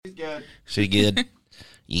good. She good.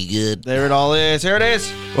 You good? There it all is. Here it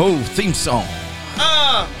is. Oh, theme song.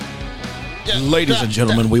 Ladies and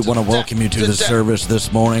gentlemen, we want to welcome you to the service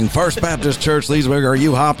this morning. First Baptist Church, Leesburg, are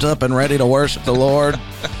you hopped up and ready to worship the Lord?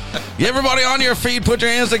 Everybody on your feet, put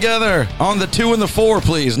your hands together. On the 2 and the 4,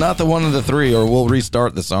 please, not the 1 and the 3, or we'll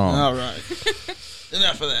restart the song. All right.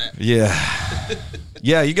 Enough of that. Yeah.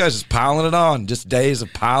 Yeah, you guys just piling it on. Just days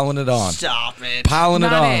of piling it on. Stop it. Piling it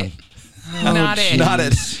Not on. it. Not it. Not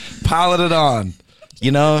it. Piling it on.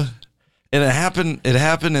 You know? And it happened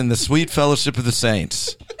in the sweet fellowship of the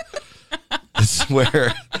saints. This is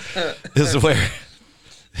where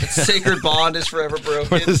Sacred bond is forever broken.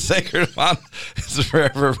 where the sacred bond is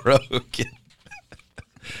forever broken.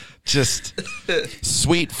 Just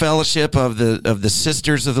sweet fellowship of the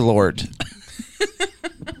sisters of the Lord.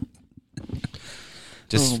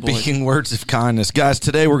 Just speaking words of kindness. Guys,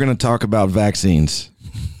 today we're going to talk about vaccines.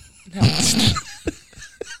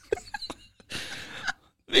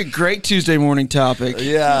 A great Tuesday morning topic.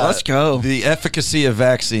 Yeah. Let's go. The efficacy of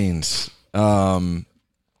vaccines. I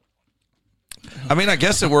mean, I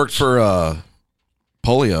guess it worked for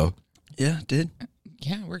polio. Yeah, it did.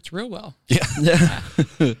 Yeah, it worked real well. Yeah. Yeah.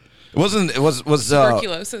 It was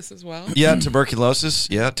Tuberculosis as well. yeah, tuberculosis.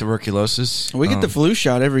 Yeah, tuberculosis. We get the flu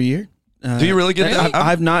shot every year. Do you really get that?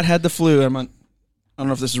 I've not had the flu. I don't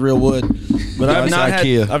know if this is real wood, but No, it's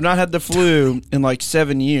IKEA. I've not had the flu in like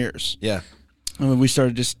 7 years. Yeah. I mean, we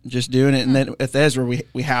started just doing it, and then at Ezra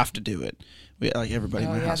we have to do it. We like everybody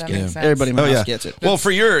in my house that gets makes it. sense. Everybody in my Oh, house yeah. gets it. Well,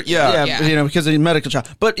 for your Yeah, Yeah. you know, because of the medical child.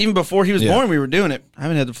 But even before he was Yeah. born, we were doing it. I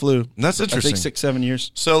haven't had the flu. That's I interesting. think 6-7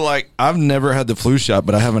 years. So, like, I've never had the flu shot,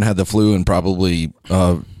 but I haven't had the flu in probably,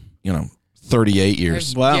 38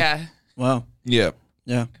 years. Wow. Yeah, Wow. Yeah.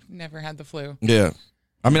 Yeah. never had the flu. Yeah.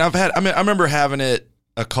 I remember having it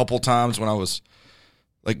a couple times when I was,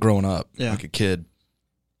 like, growing up, Yeah. like a kid.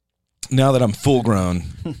 Now that I'm full grown,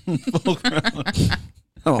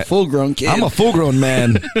 I'm a full grown kid. I'm a full grown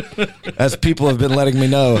man, as people have been letting me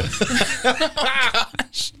know.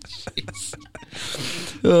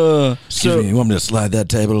 Excuse me, you want me to slide that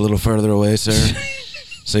table a little further away, sir?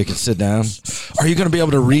 So you can sit down? Are you going to be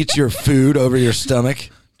able to reach your food over your stomach?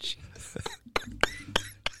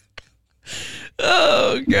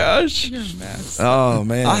 Oh gosh. You're a mess. Oh,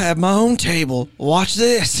 man. I have my own table. Watch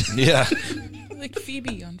this. Yeah. Like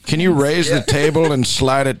Phoebe on. Can you raise the table and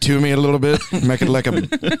slide it to me a little bit? Make it like a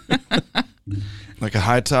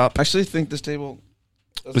high top? I actually think this table.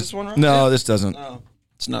 Is this one right? No, this doesn't. No.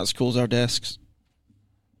 It's not as cool as our desks.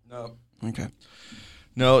 No. Okay.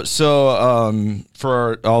 No, so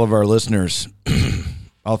for all of our listeners,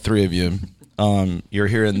 all three of you, you're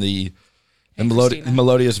hearing the Christina.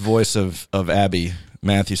 melodious voice of Abby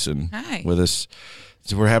Mathewson Hi. with us.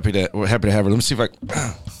 So we're happy to have her. Let me see if I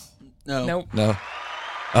No. Nope. no.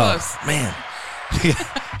 Close. Oh, man.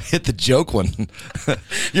 Hit the joke one.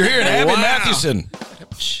 You're hearing Abby Wow. Mathewson.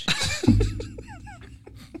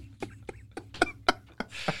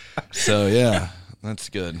 So yeah, that's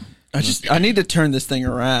good. I need to turn this thing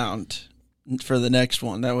around for the next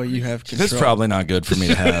one. That way you have control. This is probably not good for me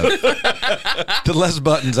to have. The less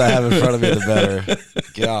buttons I have in front of me, the better.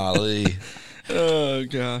 Golly. Oh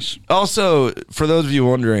gosh. Also, for those of you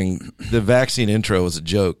wondering, the vaccine intro was a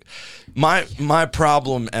joke. My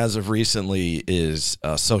problem as of recently is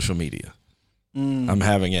social media.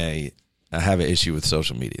 I have an issue with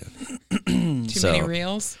social media. Too many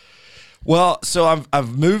reels. Well, so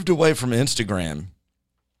I've moved away from Instagram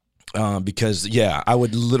because I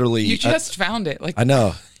would literally. You just found it. Like I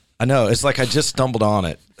know. It's like I just stumbled on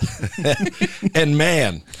it, and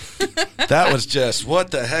man, that was just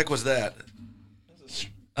what the heck was that?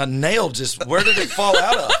 A nail just where did it fall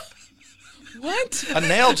out of? what? A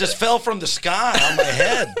nail just fell from the sky on my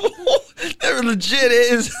head. That legit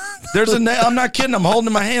is. There's a nail. I'm not kidding. I'm holding it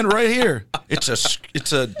in my hand right here.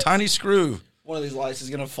 It's a tiny screw. One of these lights is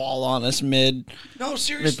gonna fall on us mid No,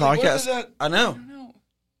 seriously. Where podcast. is that? I know. No.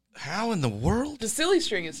 How in the world? The silly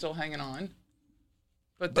string is still hanging on,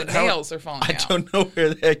 but the But how- nails are falling I out. don't know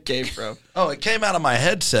where that came from. Oh, it came out of my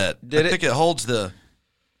headset. Did I it? think it holds the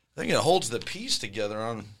piece together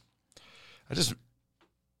on. That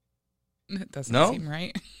doesn't No? seem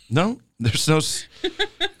right. No, there's no.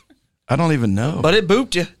 I don't even know. But it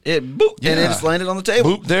booped you. It booped, and it Yeah. just landed on the table.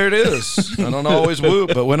 Whoop, there it is. I don't always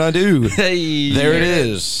whoop, but when I do, Hey, there it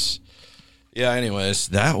is. Yeah, anyways,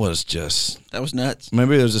 that was That was nuts.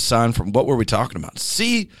 maybe there's a sign from what were we talking about?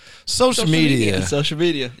 See, social media. Social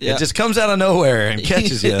media. Yeah. It just comes out of nowhere and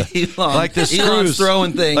catches you. Elon. Like the Elon's screws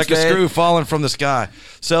throwing things, like man. a screw falling from the sky.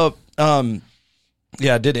 So,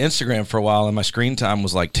 Yeah, I did Instagram for a while, and my screen time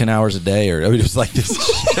was like 10 hours a day, or I mean, it was like this.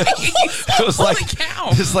 It was like cow.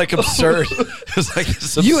 it was like absurd. It was like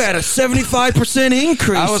this You had a 75%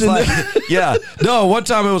 increase. I was in like, the- yeah, no. One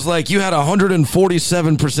time it was like you had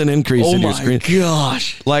 147% increase oh in your my screen.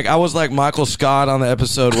 gosh. Like I was like Michael Scott on the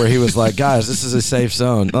episode where he was like, "Guys, this is a safe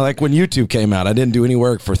zone." Like when YouTube came out, I didn't do any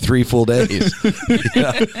work for 3 full days.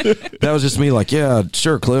 Yeah. That was just me. Like, yeah,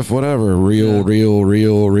 sure, Cliff, whatever. Real. I can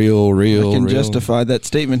real. justify that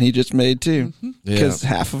statement he just made too, Yeah. because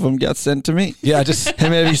half of them got sent to me. Yeah, I just Hey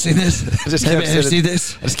man, have you seen this? I just Hey kept man, have you seen sending,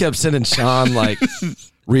 this? I just kept sending Sean like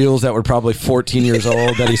reels that were probably 14 years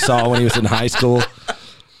old that he saw when he was in high school.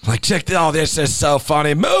 Like, check this. Oh, this is so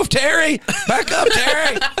funny. Move, Terry. Back up,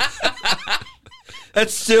 Terry.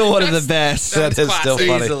 That's still one of the best. That is still classic.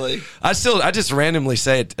 funny. Easily. I just randomly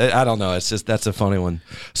say it. I don't know. It's just that's a funny one.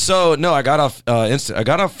 So no, I got off I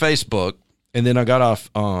got off Facebook, and then I got off.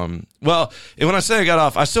 Well, and when I say I got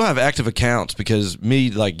off, I still have active accounts because me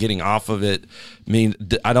like getting off of it mean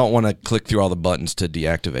I don't want to click through all the buttons to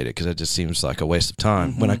deactivate it because it just seems like a waste of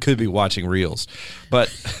time when I could be watching reels. But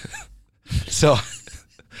so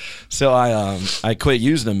I quit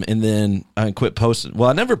using them, and then I quit posting. Well,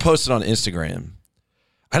 I never posted on Instagram.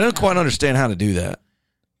 I don't quite understand how to do that.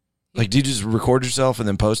 Like, do you just record yourself and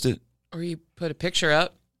then post it? Or you put a picture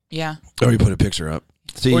up. Yeah. Or you put a picture up.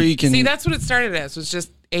 See, Or you can See, that's what it started as, was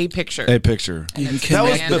just a picture. a picture. you can That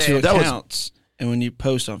connect was the the- that was- accounts, and when you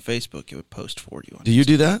post on Facebook, it would post for you. On Do you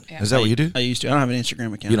do that? Yeah. Is that what you do? I used to. I don't have an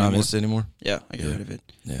Instagram account. You don't have anymore. Insta anymore? Yeah, I got Yeah. rid of it.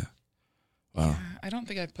 Yeah. Wow. I don't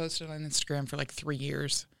think I've posted on Instagram for like 3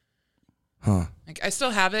 years. Huh. Like I still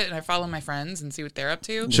have it, and I follow my friends and see what they're up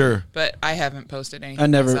to. Sure. But I haven't posted anything I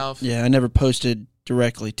never. myself. Yeah, I never posted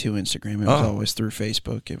directly to Instagram. It was Oh. always through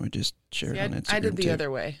Facebook, and we just shared See, on Instagram. I did the too. other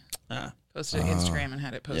way. Ah. Posted Instagram and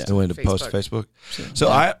had it posted The way on to Facebook. post Facebook. So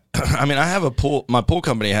I mean, I have a pool. My pool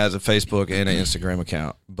company has a Facebook and an Instagram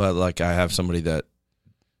account, but like I have somebody that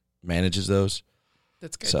manages those.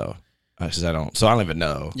 That's good. So I don't even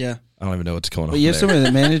know. Yeah, I don't even know what's going on. but you have there. somebody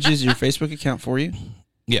that manages your Facebook account for you,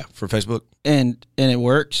 Yeah, for Facebook. and it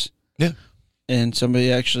works. Yeah. And somebody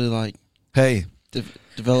actually like Hey,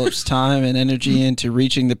 develops time and energy into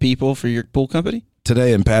reaching the people for your pool company.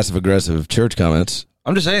 today in passive aggressive church comments.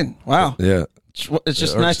 I'm just saying. Wow, Yeah. it's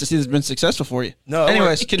just It works. nice to see this has been successful for you. No. it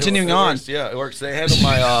Anyways, works. continuing It on. works. Yeah, it works. They handle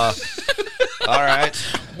my. All right.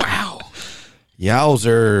 Wow.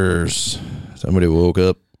 Yowzers! Somebody woke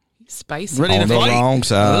up Spicy. Ready on to the fight? wrong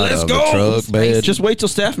side Let's of go. the truck bed. Just wait till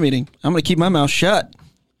staff meeting. I'm going to keep my mouth shut.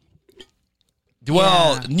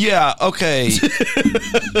 Well, yeah, okay.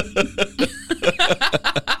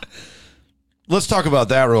 Let's talk about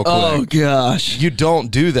that real quick. Oh gosh, You don't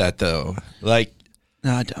do that though. Like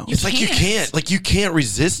no, I don't. it's like you can't. Like you can't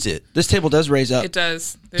resist it. This table does raise up. It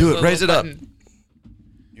does. There's Do a it. little Raise it up. button.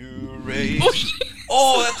 You raise.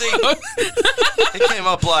 Oh, that thing! It came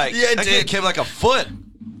up like it came like a foot.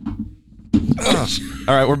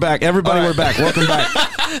 All right, we're back. Everybody, we're back. Welcome back.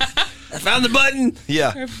 I found the button.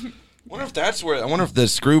 Yeah. Wonder if that's where. I wonder if the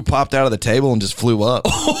screw popped out of the table and just flew up.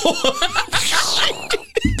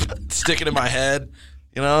 Sticking in my head,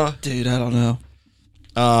 you know. Dude, I don't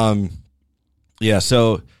know. Yeah.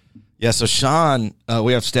 So Sean,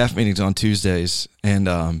 we have staff meetings on Tuesdays, and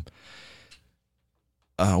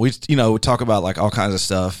we talk about like all kinds of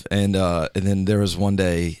stuff, and then there was one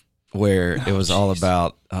day where it was all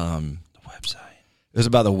about The website. it was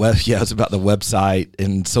about the web. Yeah, it was about the website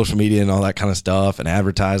and social media and all that kind of stuff and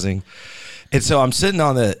advertising. And so I'm sitting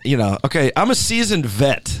on the, okay, I'm a seasoned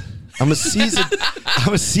vet. I'm a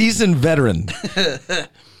seasoned veteran.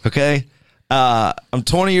 Okay. I'm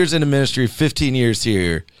 20 years into ministry, 15 years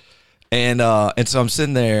here. And so I'm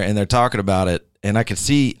sitting there and they're talking about it, and I'm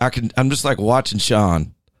just like watching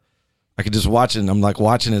Sean. I could just watch it. I'm like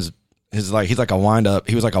watching his like, he's like a wind up.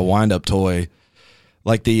 He was like a wind up toy.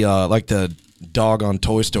 Like the dog on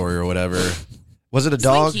Toy Story or whatever. Was it a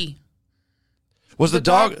dog? Slinky. Was the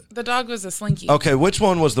dog? The dog was a slinky. Okay, which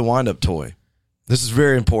one was the wind up toy? This is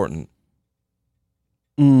very important.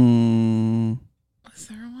 Mm, Was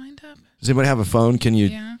there a wind up? Does anybody have a phone? Can you?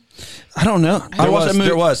 Yeah. I don't know. There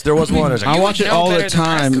was one. There's I a- watch it know all the better than the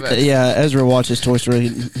rest time. of us. Yeah, Ezra watches Toy Story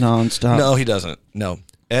nonstop. No, he doesn't. No.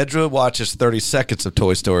 Edra watches 30 seconds of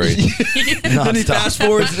Toy Story. Then he fast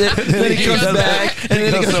forwards it. Then he comes back, and then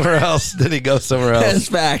he goes somewhere else. Then he goes somewhere That else. is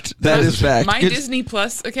fact. That is fact. My It's- Disney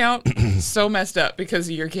Plus account so messed up because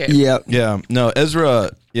of your kid. Yeah. Yeah, no,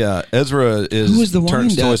 Ezra is Who was the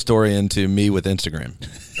turns wind-up? Toy Story into me with Instagram.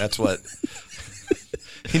 That's what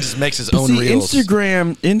he just makes his But own see, reels.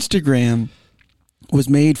 Instagram was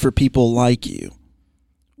made for people like you.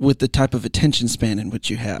 with the type of attention span in which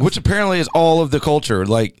you have. Which apparently is all of the culture.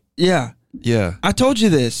 Like, yeah. yeah. I told you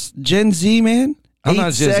this. Gen Z, man. I'm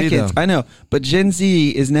not Gen Z, though. I know. But Gen Z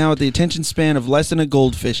is now at the attention span of less than a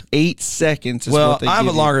goldfish. 8 seconds is Well, what they I have a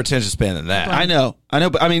give you. longer attention span than that. I know.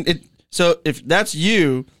 But I mean, so if that's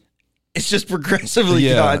you, it's just progressively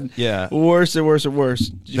gotten worse and worse and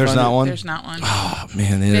worse. There's not one? There's not one. Oh,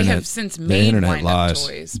 man. The They internet, have since the made internet wind-up lies.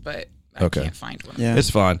 toys, but I can't find one. Yeah. It's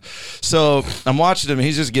fine. So I'm watching him.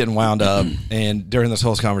 He's just getting wound up. And during this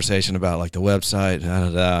whole conversation about like the website,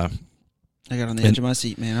 I got on the edge of my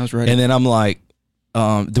seat, man. I was ready. and then I'm like,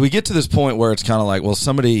 do we get to this point where it's kind of like, well,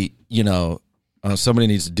 somebody, somebody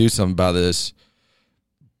needs to do something about this?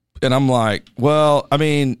 And I'm like, well, I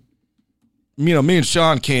mean, me and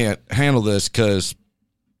Sean can't handle this because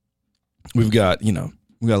we've got a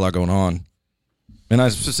lot going on. And I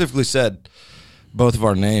specifically said both of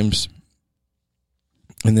our names.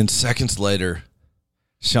 And then seconds later,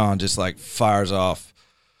 Sean just like fires off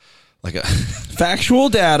like a factual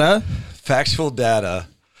data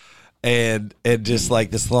and just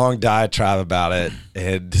like this long diatribe about it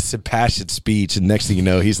and this impassioned speech. And next thing you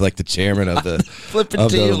know, he's like the chairman of the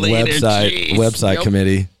website Yep.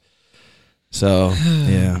 committee. So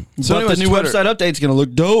yeah. So anyways, the new Twitter. website update's going to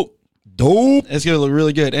look dope. It's going to look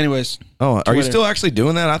really good. Anyways. Oh, are you Twitter. still actually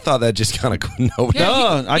doing that? I thought that just kind of nobody. Yeah,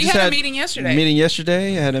 No, I he just had a had meeting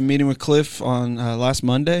yesterday. I had a meeting with Cliff on last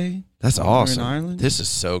Monday. That's awesome. Ireland. This is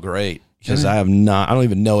so great because I don't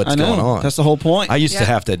even know what's I know. going on. That's the whole point. I used to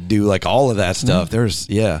have to do like all of that stuff.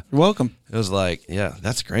 You're welcome. It was like, yeah,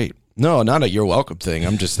 that's great. No, not a you're welcome thing.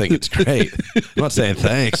 I'm just thinking it's great. I'm not saying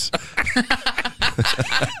thanks.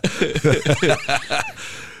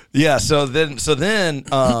 Yeah. So then,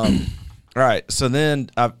 all right. So then,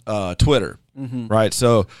 Twitter, right?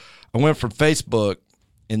 So I went from Facebook,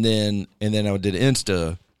 and then I did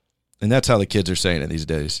Insta, and that's how the kids are saying it these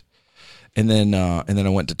days. And then I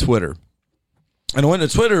went to Twitter. And I went to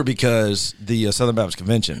Twitter because the Southern Baptist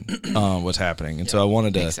Convention was happening, and so I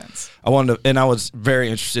wanted Makes sense. and I was very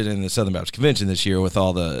interested in the Southern Baptist Convention this year with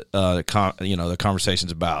all the the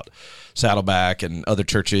conversations about Saddleback and other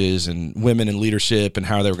churches and women in leadership and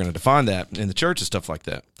how they were going to define that in the church and stuff like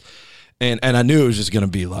that. And I knew it was just going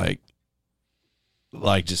to be like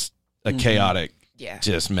just a chaotic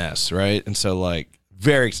just mess, right? And so like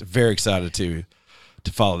very very excited to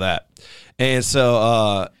follow that, and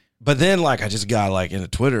so. But then, like, I just got, like, into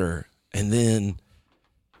Twitter, and then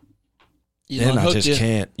I just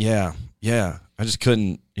can't. Yeah. I just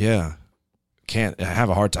couldn't. Yeah. Can't. I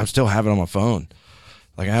have a hard time. I still have it on my phone.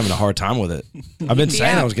 Like, I'm having a hard time with it. I've been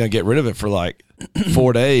saying I was going to get rid of it for, like,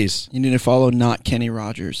 4 days. You need to follow not Kenny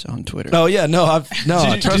Rogers on Twitter. Oh, yeah.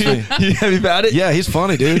 Trust me. Have you found it? Yeah, he's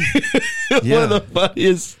funny, dude. Yeah. One of the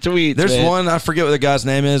funniest tweets. There's man. one, I forget what the guy's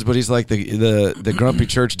name is, but he's like the grumpy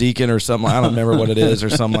church deacon or something. I don't remember what it is or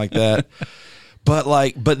something like that.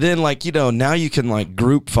 But then now you can like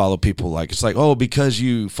group follow people. Like it's like, oh, because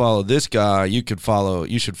you follow this guy, you should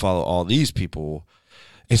follow all these people.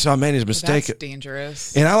 And so I made his mistake. That's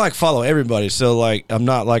dangerous. And I like follow everybody. So like I'm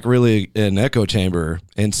not like really an echo chamber.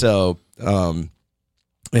 And so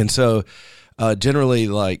generally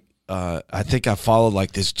like I think I followed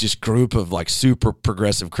like this just group of like super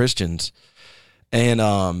progressive Christians, and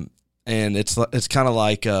it's kind of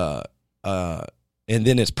like and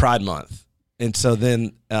then it's Pride Month, and so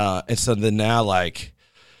then now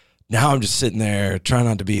I'm just sitting there trying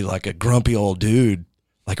not to be like a grumpy old dude,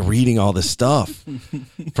 like reading all this stuff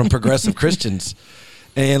from progressive Christians.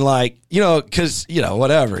 And like, cause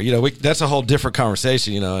whatever, that's a whole different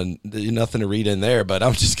conversation, and nothing to read in there, but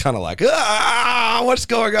I'm just kind of like, what's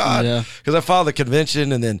going on? Yeah. Cause I followed the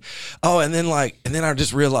convention and then I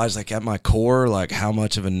just realized like at my core, like how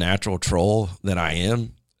much of a natural troll that I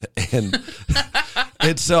am. And,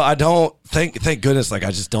 and so I don't thank goodness. Like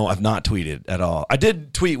I've not tweeted at all. I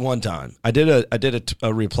did tweet one time. I did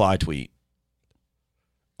a reply tweet.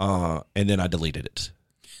 And then I deleted it.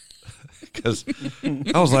 Because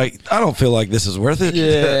I was like, I don't feel like this is worth it.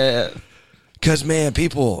 Yeah. Because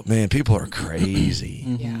people are crazy.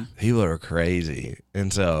 Yeah. People are crazy,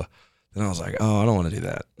 and so then I was like, oh, I don't want to do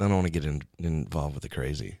that. I don't want to get involved with the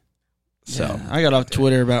crazy. So Yeah. I got off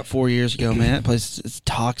Twitter about 4 years ago, man. That place is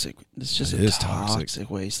toxic. It's just It a is toxic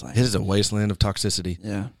wasteland. it is a wasteland of toxicity.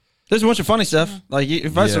 Yeah. There's a bunch of funny stuff. Like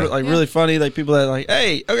if I Yeah. like really funny, like people that are like,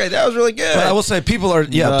 hey, okay, that was really good. But I will say people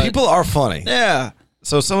are funny. Yeah.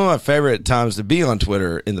 So some of my favorite times to be on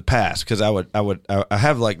Twitter in the past, because I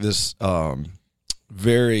have like this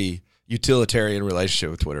very utilitarian relationship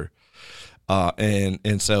with Twitter,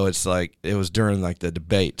 and so it's like it was during like the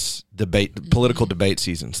political debate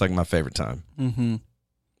season. It's like my favorite time. Mm-hmm.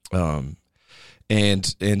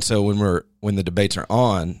 And so when the debates are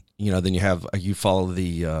on, then you follow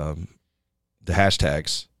the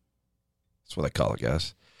hashtags. That's what I call it,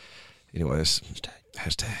 guys. Anyways,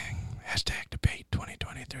 hashtag debate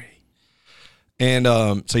 2023. And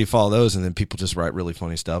so you follow those, and then people just write really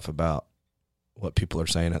funny stuff about what people are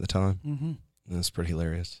saying at the time. Mm-hmm. And it's pretty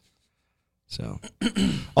hilarious. So,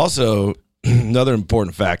 also, another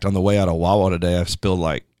important fact, on the way out of Wawa today, I spilled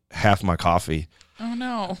like half my coffee. Oh,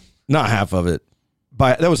 no. Not half of it.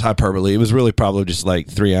 That was hyperbole. It was really probably just like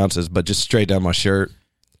 3 ounces, but just straight down my shirt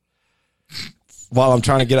while I'm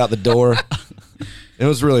trying to get out the door. It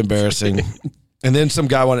was really embarrassing. And then some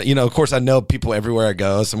guy wanted, of course I know people everywhere I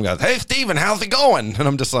go. Some guy, hey, Steven, how's it going? And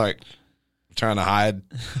I'm just like trying to hide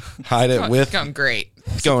it with. It's going great.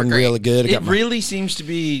 It's going really good. It really seems to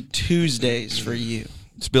be Tuesdays for you.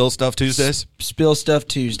 Spill Stuff Tuesdays? Spill Stuff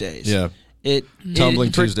Tuesdays. Yeah.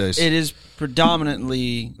 Tumbling Tuesdays. It is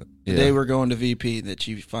predominantly the day we're going to VP that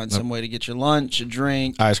you find some way to get your lunch, a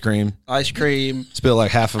drink. Ice cream. Spill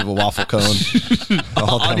like half of a waffle cone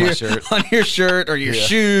on your shirt or your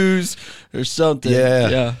shoes or something.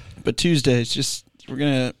 Yeah. But Tuesdays, we're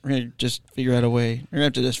gonna just figure out a way. We're gonna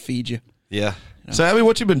have to just feed you. Yeah. So Abby,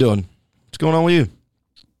 what you been doing? What's going on with you?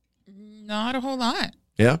 Not a whole lot.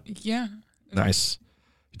 Yeah? Yeah. Nice.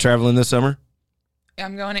 You traveling this summer?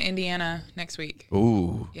 I'm going to Indiana next week.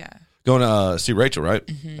 Ooh. Yeah. Going to see Rachel, right?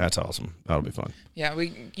 Mm-hmm. That's awesome. That'll be fun. Yeah,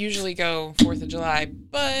 we usually go 4th of July,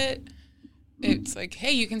 but it's like,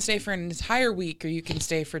 hey, you can stay for an entire week or you can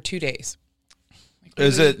stay for 2 days. Like,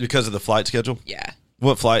 is it because of the flight schedule? Yeah.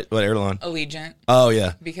 What flight? What airline? Allegiant. Oh,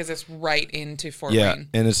 yeah. Because it's right into Fort Wayne.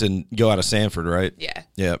 And it's go out of Sanford, right? Yeah.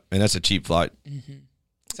 Yeah, and that's a cheap flight. Mm-hmm.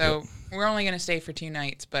 So we're only going to stay for 2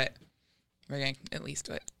 nights, but we're going to at least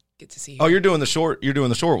get to see her. Oh, you're doing the short one.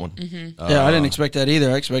 Mm-hmm. Yeah, I didn't expect that either.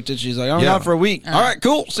 I expected she's like, I'm gone for a week. All right,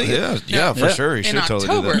 cool. See you. Yeah, for sure. You should totally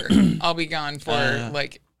do that. In October, I'll be gone for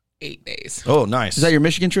like 8 days. Oh, nice. Is that your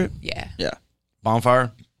Michigan trip? Yeah. Yeah.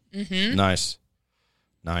 Bonfire? Mm-hmm. Nice.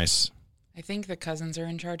 I think the cousins are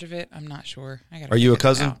in charge of it. I'm not sure. Are you a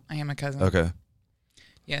cousin? I am a cousin. Okay.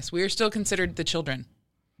 Yes, we are still considered the children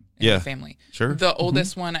in the family. Sure. The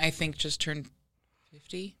oldest one, I think, just turned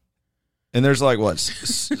 50. And there's like, what,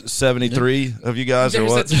 73 of you guys or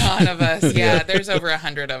what? There's a ton of us. Yeah, there's over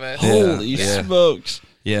 100 of us. Holy smokes.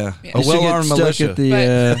 Yeah. A well-armed militia. At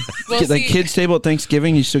the kids' table at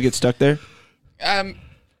Thanksgiving, you still get stuck there?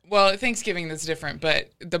 Well, at Thanksgiving, that's different,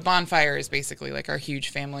 but the bonfire is basically like our huge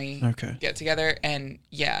family get-together, and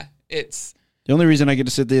it's... The only reason I get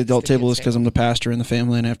to sit at the adult table is because I'm the pastor in the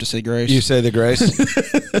family and I have to say grace. You say the grace?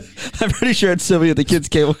 I'm pretty sure it's Sylvia at the kids'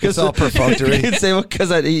 table. It's all perfunctory. Kids' table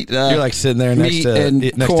because I'd eat you're like sitting there next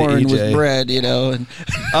to corn to with bread, And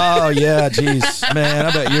oh, yeah, jeez. Man,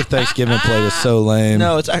 I bet your Thanksgiving plate was so lame.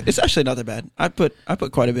 No, it's actually not that bad. I put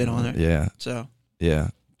quite a bit on there. Yeah. So. Yeah.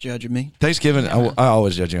 Judging me. Thanksgiving, I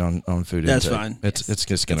always judge you on food. That's intake. fine. It's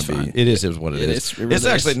just going to be. It is what it is. Really it's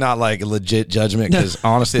actually not like a legit judgment because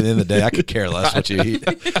honestly, at the end of the day, I could care less what you eat.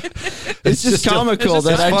 It's just comical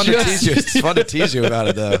that I just. It's fun to tease you about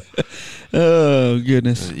it, though. Oh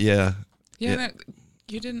goodness. Yeah. You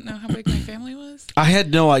didn't know how big my family was? I had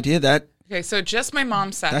no idea that. Okay, so just my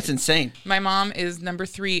mom's side. That's insane. My mom is number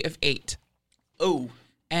 3 of 8. Oh.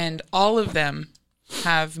 And all of them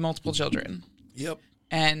have multiple children. Yep.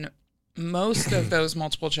 And most of those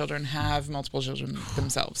multiple children have multiple children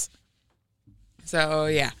themselves. So,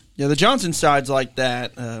 yeah. Yeah, the Johnson side's like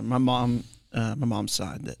that. My mom's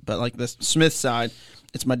side. But like the Smith side,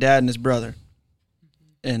 it's my dad and his brother.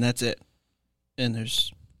 And that's it. And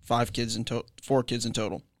there's 4 kids in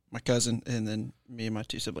total. My cousin and then me and my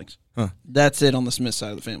 2 siblings. Huh. That's it on the Smith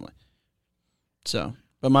side of the family. So,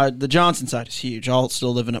 but the Johnson side is huge. All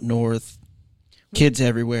still living up north. Kids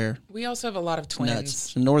everywhere. We also have a lot of twins.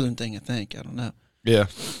 It's a northern thing, I think. I don't know. Yeah.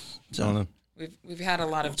 So, I don't know. We've had a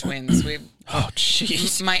lot of twins. Oh,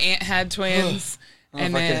 jeez. My aunt had twins,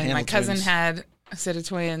 and then my cousin had a set of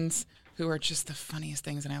twins who are just the funniest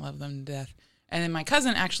things, and I love them to death. And then my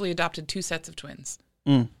cousin actually adopted 2 sets of twins.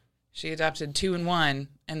 Mm. She adopted 2 and 1,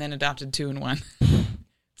 and then adopted 2 and 1.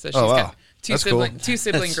 So she's wow. got two That's sibling cool. two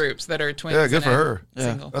sibling groups that are twins. Yeah, good for her.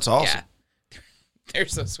 Single. That's awesome. Yeah. They're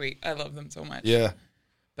so sweet. I love them so much. Yeah.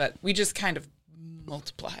 But we just kind of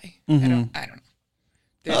multiply. Mm-hmm. I don't know.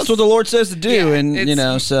 That's what the Lord says to do, and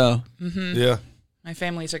so. Mm-hmm. Yeah. My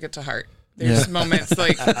family took it to heart. There's moments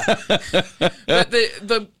like, but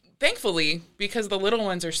the thankfully, because the little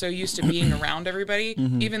ones are so used to being around everybody,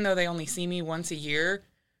 even though they only see me once a year,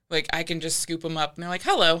 like I can just scoop them up and they're like,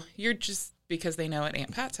 "Hello," you're just because they know at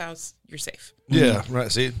Aunt Pat's house you're safe. Yeah,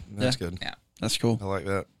 right. See, that's good. Yeah, that's cool. I like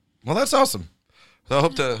that. Well, that's awesome. So I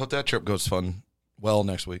hope that trip goes fun well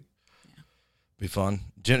next week. Yeah. Be fun.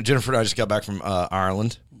 Jennifer and I just got back from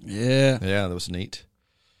Ireland. Yeah. Yeah, that was neat.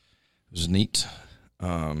 It was neat.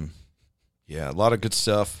 Yeah, a lot of good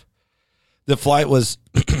stuff. The flight was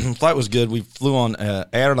good. We flew on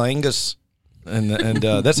Aer Lingus, and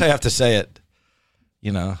that's how you have to say it.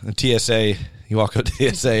 You know, the TSA. You walk up to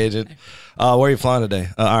TSA agent. Where are you flying today?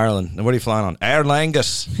 Ireland. And what are you flying on? Aer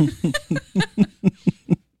Lingus.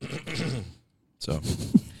 So.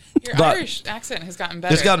 Your Irish accent has gotten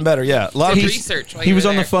better. It's gotten better, yeah. A lot of research. He was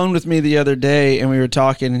on the phone with me the other day, and we were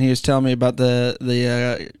talking, and he was telling me about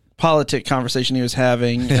the politic conversation he was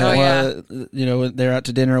having. You know, they're out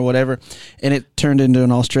to dinner or whatever, and it turned into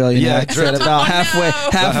an Australian accent about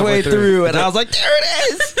halfway through, and I was like, "There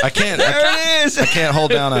it is! I can't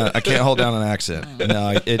hold down an accent.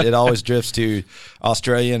 No, it always drifts to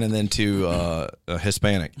Australian and then to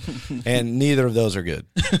Hispanic, and neither of those are good.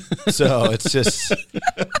 So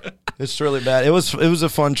it's really bad. It was a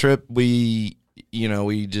fun trip. It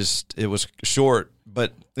was short.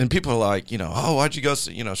 But then people are like, oh, why'd you go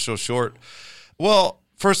so short? Well,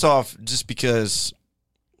 first off, just because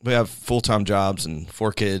we have full-time jobs and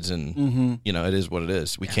 4 kids and, it is what it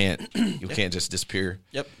is. You can't just disappear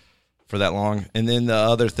for that long. And then the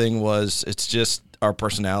other thing was it's just our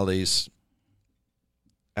personalities.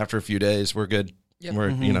 After a few days, we're good. Yep.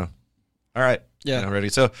 We're, all right. Yeah. Ready.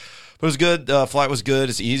 So but it was good. Flight was good.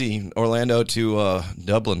 It's easy. Orlando to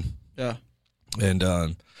Dublin. Yeah. And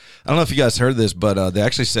I don't know if you guys heard this, but they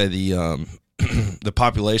actually say the the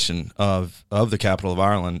population of the capital of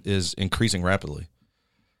Ireland is increasing rapidly,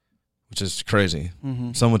 which is crazy.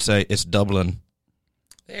 Mm-hmm. Some would say it's Dublin.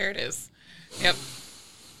 There it is. Yep.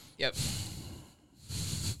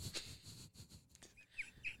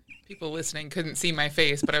 People listening couldn't see my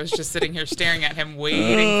face, but I was just sitting here staring at him,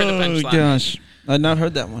 waiting for the punchline. Oh, gosh. I'd not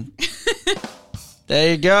heard that one.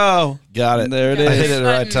 There you go. Got it. There it is. I hit it at the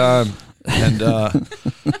right time. And,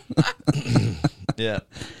 yeah.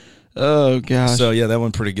 Oh, gosh. So, yeah, that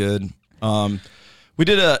went pretty good. We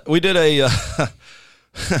did a we did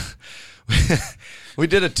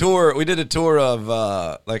a tour of,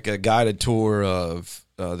 like a guided tour of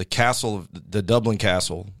the castle, the Dublin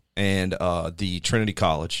Castle, and the Trinity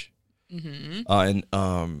College.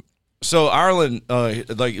 Mm-hmm. So Ireland,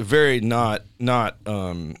 like very not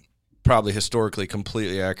probably historically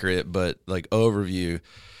completely accurate, but like overview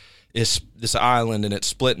is this island, and it's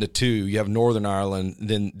split into 2. You have Northern Ireland,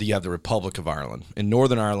 then you have the Republic of Ireland, and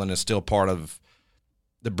Northern Ireland is still part of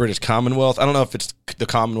the British Commonwealth. I don't know if it's the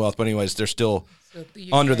Commonwealth, but anyways, they're still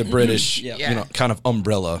under the British, kind of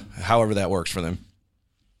umbrella, however that works for them.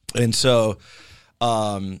 And so,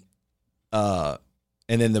 and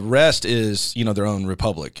then the rest is, their own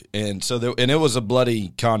republic. And so, and it was a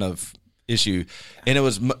bloody kind of issue. And it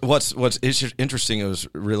was, what's interesting, it was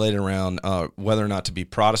related around whether or not to be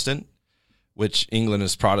Protestant, which England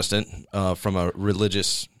is Protestant from a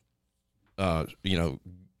religious,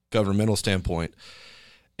 governmental standpoint,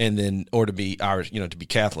 and then, or to be Irish, to be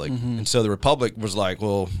Catholic. Mm-hmm. And so the republic was like,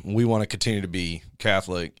 well, we want to continue to be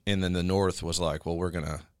Catholic. And then the North was like, well, we're going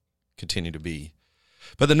to continue to be.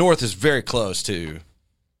 But the North is very close to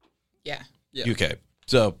UK.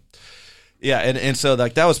 So, yeah, and so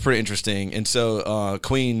like that was pretty interesting. And so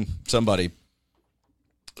Queen somebody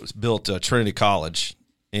built Trinity College,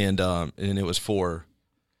 and it was for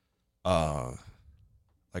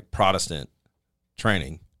like Protestant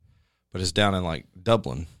training, but it's down in like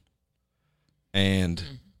Dublin, and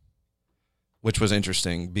which was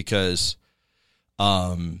interesting because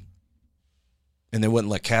and they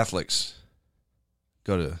wouldn't let Catholics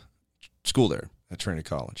go to school there at Trinity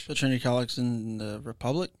College. The Trinity College in the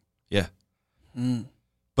Republic? Yeah. Mm.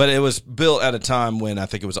 But it was built at a time when I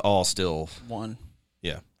think it was all still one.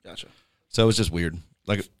 Yeah. Gotcha. So it was just weird.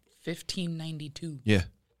 Like 1592. Yeah.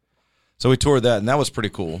 So we toured that, and that was pretty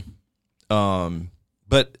cool.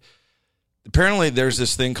 But apparently there's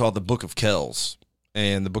this thing called the Book of Kells,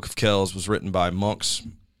 and the Book of Kells was written by monks.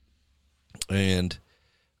 And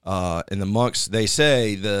the monks,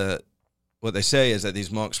 what they say is that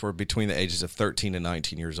these monks were between the ages of 13 and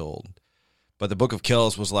 19 years old. But the Book of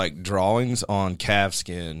Kells was like drawings on calf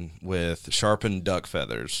skin with sharpened duck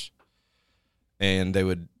feathers. And they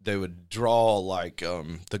would draw like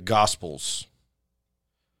the Gospels.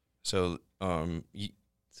 So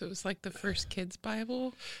so it was like the first kids'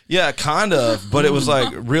 Bible? Yeah, kind of, but it was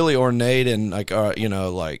like really ornate and like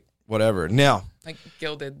like whatever. Now, like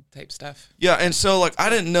gilded type stuff. Yeah, and so like I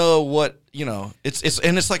didn't know what, it's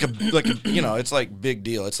like it's like big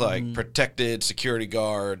deal. It's like protected security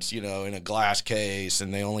guards, in a glass case,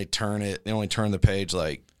 and they only turn the page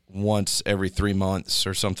like once every 3 months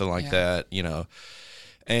or something like that,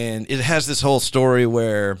 And it has this whole story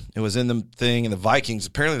where it was in the thing, and the Vikings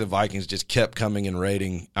just kept coming and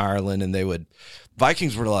raiding Ireland, and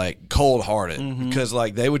Vikings were like cold hearted because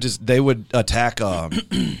like they would attack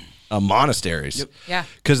monasteries, Yeah.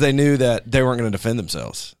 because they knew that they weren't going to defend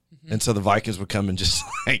themselves, and so the Vikings would come and just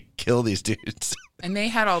like kill these dudes. And they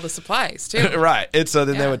had all the supplies too. Right. And so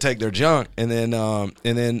then they Yeah. would take their junk, and then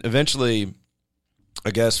eventually,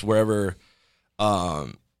 I guess wherever,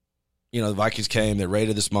 the Vikings came, they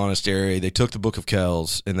raided this monastery, they took the Book of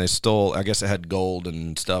Kells, and they stole, I guess it had gold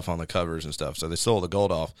and stuff on the covers and stuff, so they stole the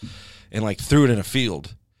gold off and like threw it in a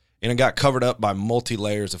field, and it got covered up by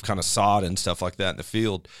multi-layers of kind of sod and stuff like that in the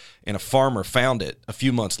field, and a farmer found it a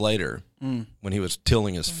few months later when he was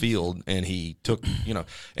tilling his field, and he took,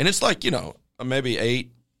 and it's like, maybe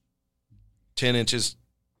 8, 10 inches,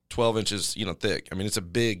 12 inches, thick. I mean, it's a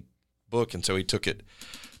big book, and so he took it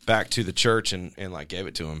back to the church and like gave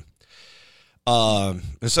it to him. And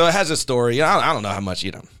so it has a story. I don't know how much,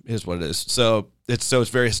 it is what it is. So it's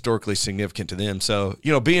very historically significant to them. So,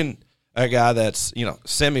 being a guy that's,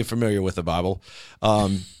 semi-familiar with the Bible,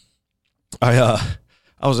 me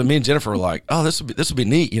and Jennifer were like, oh, this would be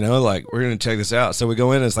neat, like we're going to check this out. So we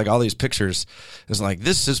go in, and it's like all these pictures. It's like,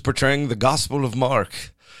 this is portraying the Gospel of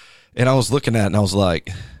Mark. And I was looking at it, and I was like,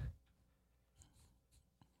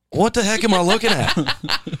 what the heck am I looking at?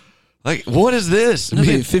 Like, what is this?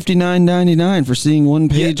 $59.99 for seeing one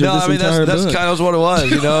page of this entire book. That's kind of what it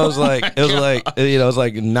was. It was like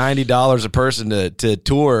 $90 a person to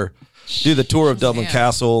tour, do the tour of Dublin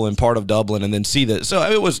Castle and part of Dublin, and then see that. So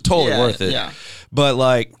it was totally worth it. Yeah. But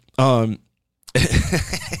like, and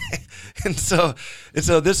so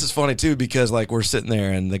this is funny too, because like we're sitting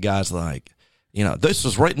there, and the guy's like, this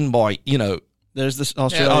was written by, there's this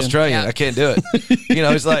Australian. Yeah. I can't do it.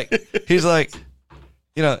 He's like,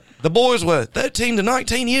 the boys were 13 to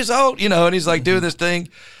 19 years old, and he's like doing this thing.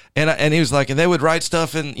 And he was like, and they would write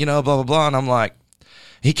stuff and, blah, blah, blah. And I'm like,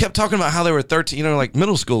 he kept talking about how they were 13, like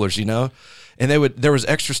middle schoolers, and there was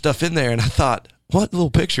extra stuff in there. And I thought, what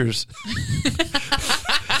little pictures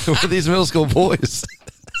were these middle school boys?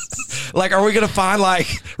 Like, are we going to find like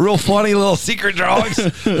real funny little secret drawings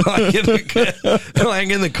like in the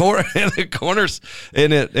corners?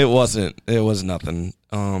 And it was nothing.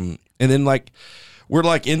 And then like, we're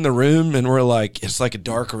like in the room, and we're like, it's like a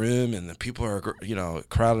dark room, and the people are,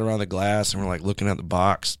 crowded around the glass, and we're like looking at the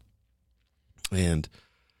box, and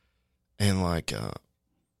like,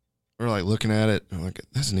 we're like looking at it, and we're like,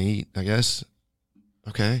 that's neat, I guess.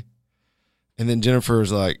 Okay. And then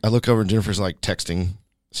Jennifer's like, I look over, and Jennifer's like texting.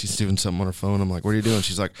 She's doing something on her phone. I'm like, what are you doing?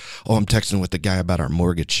 She's like, oh, I'm texting with the guy about our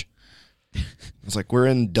mortgage. I was like, we're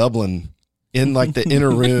in Dublin, in like the inner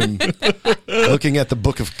room, looking at the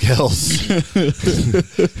Book of Kells.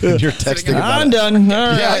 And you're texting about I'm done. All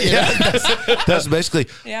right. Yeah. That's basically.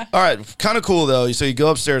 Yeah. All right. Kind of cool though. So you go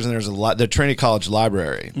upstairs, and there's the Trinity College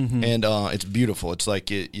Library, and it's beautiful. It's like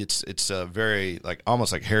it's a very like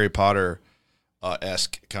almost like Harry Potter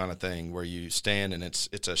esque kind of thing, where you stand, and it's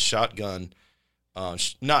a shotgun,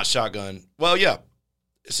 not shotgun. Well, yeah,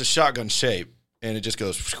 it's a shotgun shape, and it just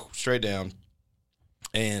goes straight down,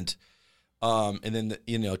 and then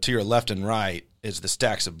to your left and right is the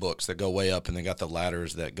stacks of books that go way up, and they got the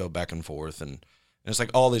ladders that go back and forth, and it's like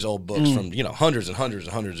all these old books from hundreds and hundreds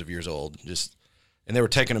and hundreds of years old. And they were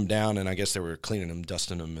taking them down, and I guess they were cleaning them,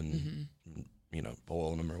 dusting them, and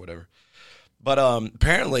boiling them or whatever. But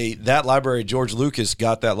apparently, that library, George Lucas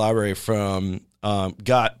got that library from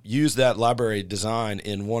used that library design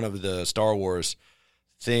in one of the Star Wars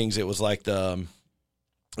things. It was like it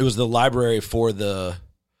was the library for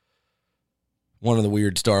one of the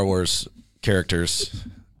weird Star Wars characters,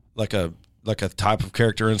 like a type of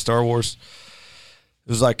character in Star Wars.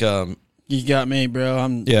 It was like you got me,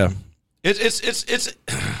 bro. Yeah. It's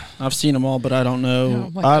I've seen them all, but I don't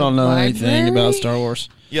know. Like I don't know library? anything about Star Wars.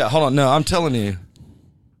 Yeah, hold on. No, I'm telling you.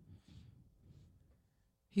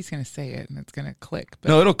 He's going to say it, and it's going to click. But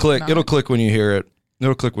No, it'll click. not. It'll click when you hear it.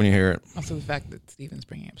 It'll click when you hear it. Also, the fact that Steven's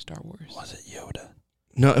bringing up Star Wars. Was it Yoda?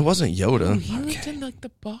 No, it wasn't Oh, Yoda. he lived in like the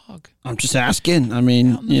bog. I'm just asking. I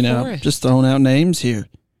mean, Out in the forest. just throwing out names here.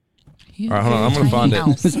 He All right, hold on, I'm gonna find it.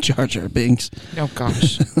 It's Jar Jar Binks. Oh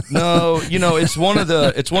gosh. No, it's one of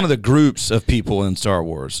the groups of people in Star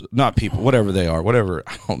Wars. Not people, whatever they are, whatever.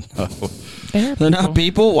 I don't know. They're not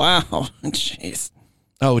people. Wow. Jeez.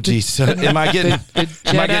 Oh, geez. Am I getting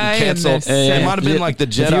canceled? It might have been like the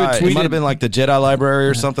Jedi. It might have been like the Jedi Library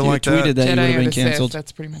or something like that. Tweeted that you would Jedi have or been the Sith, canceled.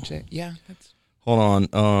 that's pretty much it. Yeah. That's Hold on.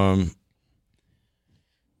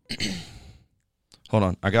 Hold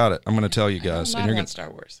on. I got it. I'm going to tell you guys. I And you're want going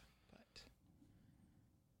Star Wars.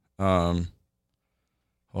 hold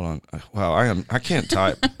Hold on. Wow, I can't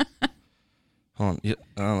type. Hold on. Yeah,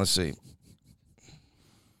 let's see.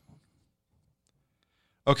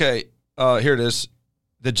 Okay, here it is.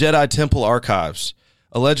 The Jedi Temple Archives.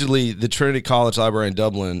 Allegedly, the Trinity College Library in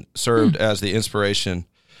Dublin served as the inspiration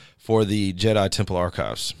for the Jedi Temple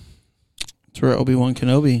Archives. That's where Obi-Wan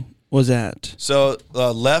Kenobi was at. So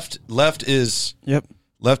left is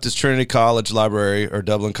Trinity College Library or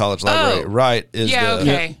Dublin College Library. Oh. Right is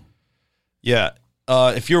okay. Yeah.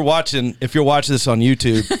 If you're watching this on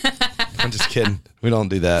YouTube, I'm just kidding. We don't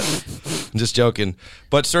do that. I'm just joking.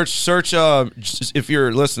 But search. If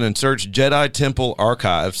you're listening, search Jedi Temple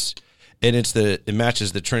Archives, and it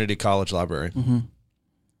matches the Trinity College Library. Mm-hmm.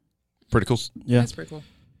 Pretty cool. Yeah, That's pretty cool.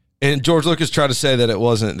 And George Lucas tried to say that it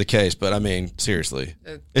wasn't the case, but I mean, seriously,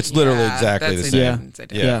 it's literally exactly the same. It's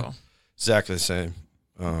identical. Exactly the same.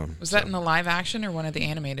 Was that in the live action or one of the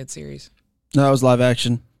animated series? no, that was live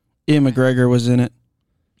action. Ian McGregor was in it.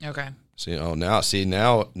 Okay.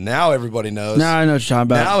 Now everybody knows. Now I know what you're talking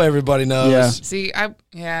about. Now everybody knows. Yeah. See, I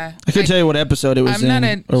couldn't tell you what episode it was I'm not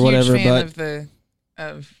a in or huge whatever, fan but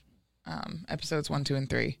of episodes 1, 2, and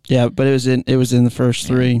 3. yeah, but it was in the first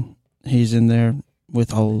three. He's in there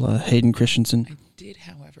with old Hayden Christensen. I did,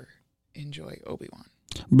 however, enjoy Obi-Wan.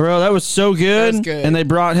 Bro, that was so good. That was good. And they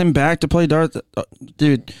brought him back to play Darth.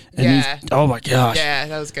 Dude. And Yeah. oh my gosh. Yeah,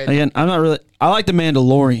 that was good. Again, I like The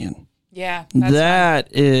Mandalorian. Yeah, that's That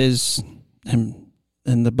is him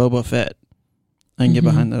and the Boba Fett. I can get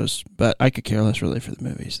behind those, but I could care less really for the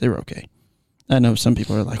movies. They were okay. I know some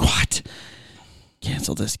people are like, what?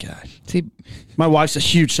 Cancel this guy. fine. See, My wife's a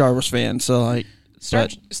huge Star Wars fan, so like Star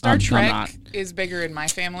I'm Trek not. is bigger in my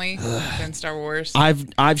family than Star Wars.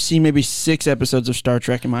 I've seen maybe 6 episodes of Star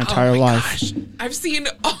Trek in my entire life. Gosh, I've seen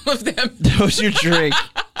all of them. Those your drink.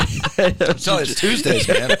 So it's Tuesdays,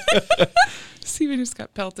 man. Steven just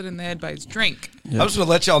got pelted in the head by his drink. I'm just going to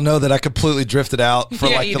let y'all know that I completely drifted out for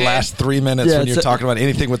Yeah, like you the did. last 3 minutes Yeah, when you're it's talking about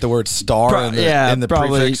anything with the word star in the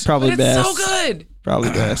probably prefix. probably But best. it's so good. Probably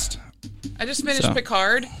best. I just finished So.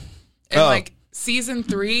 Picard, and like season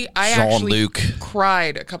 3, I actually Jean-Luc.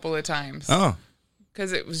 cried a couple of times Oh.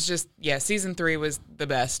 because it was just season 3 was the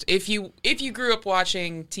best. If you grew up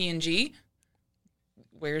watching TNG,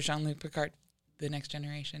 where's Jean-Luc Picard? The Next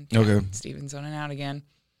Generation. Okay. Steven's zoning out again.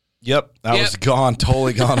 Yep. I was gone,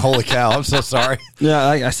 totally gone. Holy cow. I'm so sorry. Yeah,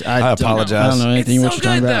 I apologize. I don't know anything It's what so you're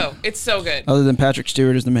talking good about. though. It's so good. Other than Patrick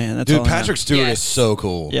Stewart is the man. That's all Dude, I know. Patrick Stewart Yes. is so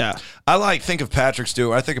cool. Yeah. I think of Patrick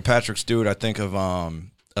Stewart. I think of Patrick Stewart. I think of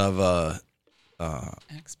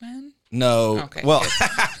X-Men? no. Okay. Well,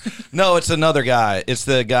 no, it's another guy. It's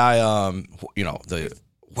the guy the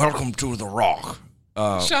Welcome to the Rock.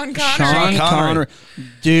 Sean Connery. Sean Connery. Connery.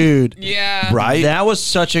 Dude. Yeah. Right? That was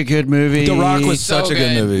such a good movie. The Rock was So such a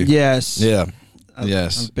good good. movie. Yes. Yeah. I'm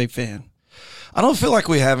Yes. a big fan. I don't feel like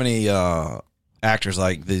we have any actors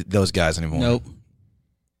like those guys anymore. Nope.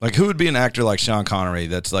 Like, who would be an actor like Sean Connery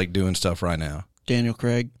that's like doing stuff right now? Daniel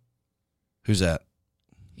Craig. Who's that?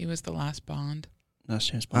 He was the last Bond. That's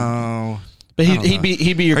James Bond. Oh, But I don't know.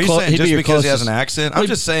 he'd be your are you saying he'd just be your because he has an closest. accent? I'm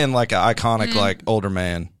just saying like an iconic like older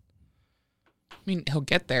man. I mean, he'll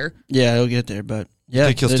get there. Yeah, he'll get there, but yeah,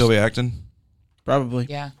 Think he'll there's- still be acting? probably.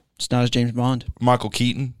 Yeah. It's not as James Bond, Michael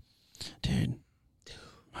Keaton. dude.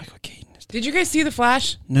 Michael Keaton. Did you guys see The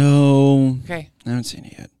Flash? No, Okay. I haven't seen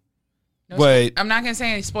it yet. No Wait. I'm not going to say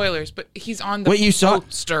any spoilers, but he's on the Wait, you saw-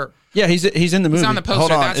 poster. Yeah, he's in the movie. He's on the poster.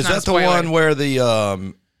 Hold on, That's is not a that the spoiler. one where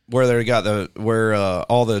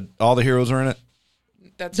all the heroes are in it?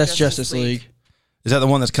 That's Justice League. Is that the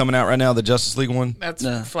one that's coming out right now? The Justice League one? That's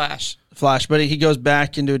No. Flash. Flash, but he goes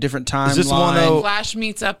back into a different timeline. Is this the one, though? Flash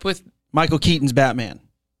meets up with Michael Keaton's Batman.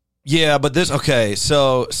 Yeah, but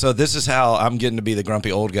so this is how I'm getting to be the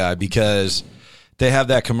grumpy old guy because they have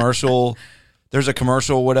that commercial. There's a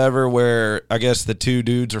commercial, whatever, where I guess the two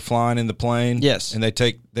dudes are flying in the plane. Yes. and they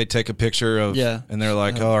take a picture of. Yeah. and they're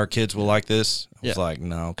like, "Oh, our kids will like this." I was Yeah. like,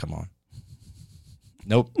 "No, come on,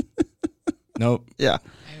 nope, nope, Yeah,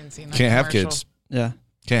 I haven't seen that can't have commercial. kids, yeah.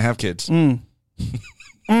 can't have kids."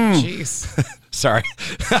 Jeez. Sorry.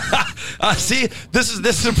 See, this is my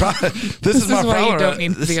is why problem. you don't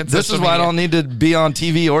need to be on This is social why I media. don't need to be on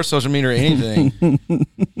TV or social media or anything.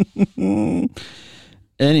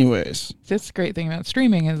 Anyways, That's the great thing about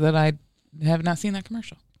streaming is that I have not seen that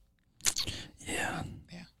commercial. yeah,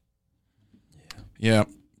 Yeah.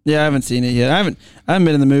 I haven't seen it yet. I haven't been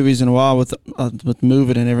in the movies in a while with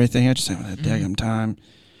moving and everything. I just haven't had daggum time.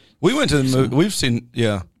 We went to the movie. We've seen,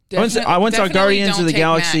 yeah. I went to Definitely Guardians don't of the take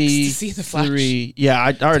Max Galaxy to see the Flash. 3. Yeah,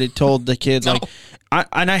 I already told the kids No. like,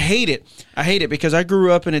 I hate it. I hate it because I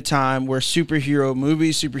grew up in a time where superhero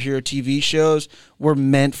movies, superhero TV shows were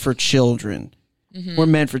meant for children. were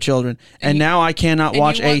meant for children. And now I cannot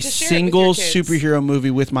watch you want a to share it with single your kids. superhero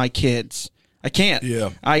movie with my kids. I can't.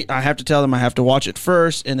 Yeah. I have to tell them I have to watch it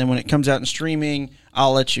first, and then when it comes out in streaming,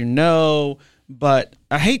 I'll let you know. But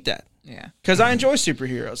I hate that. Yeah. Because I enjoy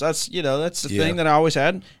superheroes. That's that's the Yeah. thing that I always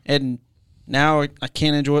had. And now I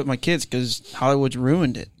can't enjoy it with my kids because Hollywood's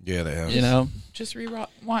ruined it. Yeah, they have. You know? Just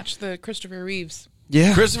watch the Christopher Reeves.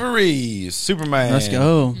 Yeah. Christopher Reeves, Superman. Let's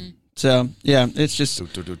go. So, yeah, it's just,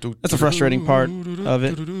 that's a frustrating part of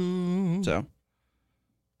it. So,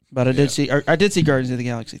 but I did see Guardians of the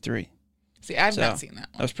Galaxy 3. See, I've So, not seen that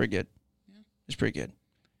That one. was pretty good. It's pretty good.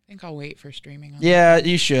 I think I'll wait for streaming. On Yeah,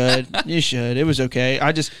 you should. You should. It was okay.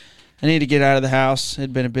 I need to get out of the house. It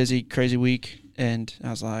had been a busy, crazy week, and I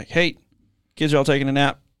was like, hey, kids are all taking a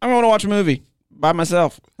nap. I'm going to watch a movie by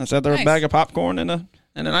myself. I sat there with a Nice. bag of popcorn and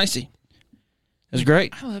an icy. It was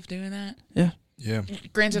great. I love doing that. Yeah. Yeah.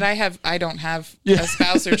 Granted, I don't have a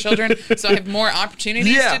spouse or children, so I have more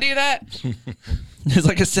opportunities Yeah. to do that. It's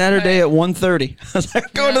like a Saturday at 1:30. I was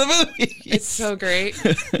like, going to the movie. It's so great.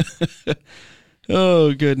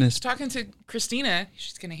 Oh, goodness. Talking to Christina,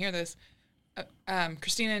 she's gonna hear this.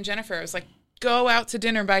 Christina and Jennifer, I was like, go out to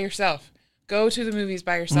dinner by yourself. Go to the movies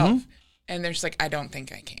by yourself. And they're just like, I don't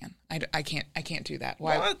think I can. I can't do that.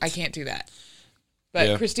 Why? What? I can't do that. But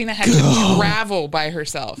Yeah. Christina had to travel by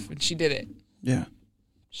herself, and she did it. Yeah.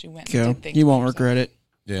 She went. And Go. did things You by won't herself. regret it.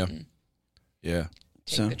 Yeah. Yeah.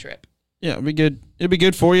 Take So. the trip. Yeah, it'd be good. It'd be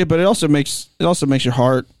good for you, but it also makes your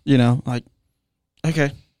heart, like,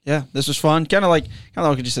 okay, yeah, this was fun. Kind of like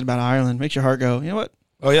what you said about Ireland. Makes your heart go, you know what?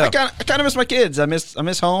 Oh, yeah. I kind of miss my kids. I miss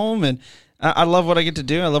home, and I love what I get to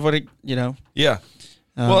do. I love what Yeah.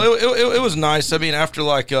 Well, it was nice. I mean, after it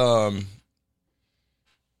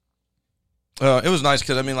was nice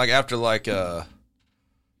because after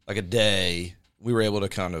a day, we were able to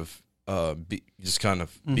kind of be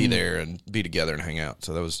there and be together and hang out.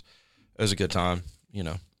 So it was a good time,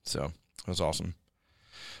 So it was awesome.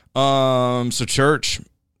 So church,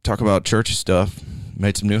 talk about churchy stuff.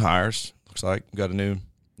 Made some new hires. Looks like we got a new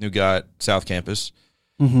guy at South Campus,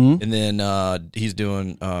 and then he's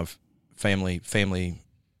doing family.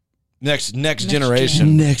 Next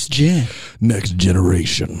generation. Next gen. Next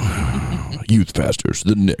generation. Youth pastors,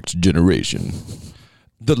 the next generation.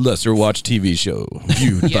 The lesser watched TV show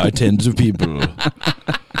viewed by tens of people.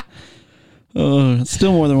 Oh, it's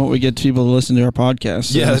still more than what we get people to listen to our podcast.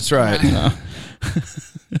 So. Yeah, that's right.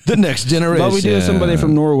 The next generation. But we do have somebody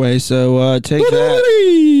from Norway, so take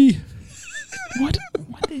that. What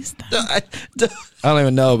is that? I don't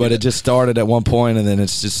even know, but it just started at one point and then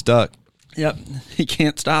it's just stuck. Yep, he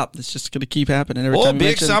can't stop. It's just going to keep happening every Oh, time.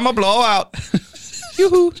 big summer blowout.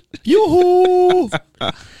 Yoo-hoo. Yoo-hoo.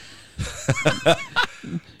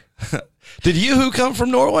 Did Yoo-hoo come from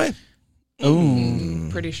Norway? Oh,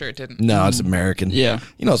 Pretty sure it didn't. No, it's American. yeah.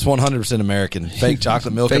 It's 100% American. Fake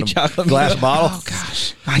chocolate milk Fake in a chocolate glass milk. bottle. Oh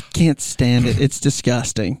gosh, I can't stand it. It's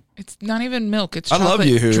disgusting. it's not even milk. It's I love chocolate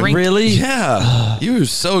Yoo-hoo. drink. Really? Yeah. Yoo-hoo's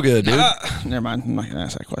so good, dude. Never mind. I'm not going to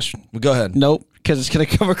ask that question. Go ahead. Nope, because it's going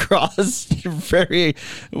to come across very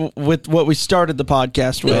with what we started the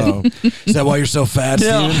podcast with. Oh. Is that why you're so fat,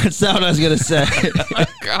 No, Steven? that's not what I was going to say. Oh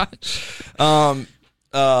gosh.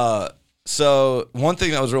 So one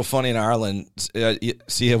thing that was real funny in Ireland,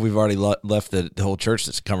 see how we've already left the whole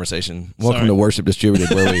church conversation. Welcome to Worship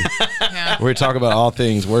Distributed, where Yeah. we talk about all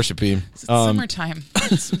things worshiping. It's summertime.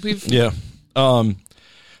 We've Yeah.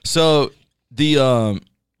 So the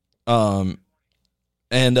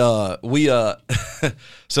we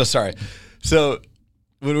so sorry. So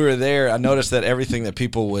when we were there, I noticed that everything that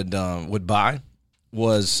people would buy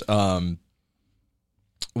was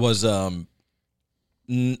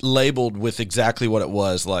labeled with exactly what it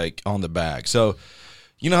was like on the bag. So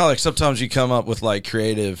you know how sometimes you come up with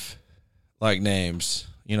creative names,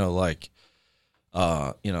 let's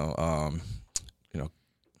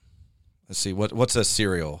see what's a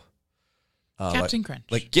cereal? Captain Crunch.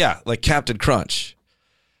 Like Captain Crunch.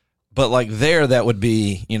 But there that would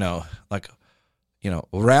be,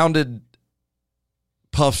 rounded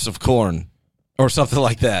puffs of corn or something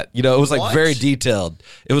like that. It was What? very detailed.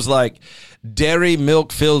 It was like dairy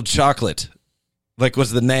milk filled chocolate.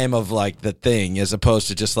 Was the name of the thing as opposed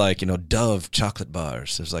to just Dove chocolate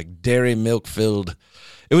bars. It was dairy milk filled.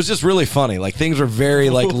 It was just really funny. Things were very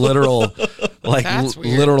literal That's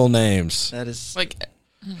weird. literal names. That is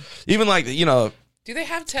Even do they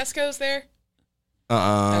have Tesco's there?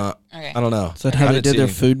 I Okay. don't know. Is that how I they didn't did see their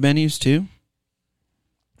any. food menus too?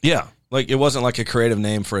 Yeah. It wasn't a creative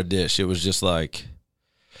name for a dish. It was just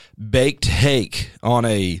baked hake on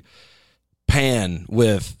a pan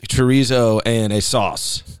with chorizo and a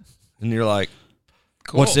sauce. And you're like,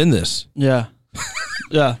 Cool. what's in this? Yeah.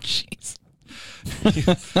 Yeah. Jeez.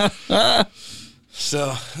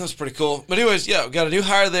 So that's pretty cool. But anyways, yeah, we got a new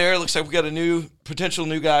hire there. Looks like we got a potential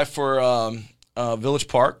new guy for Village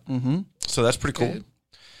Park. Mm-hmm. So that's pretty cool. Good.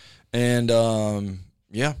 And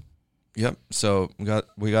yeah, yep. So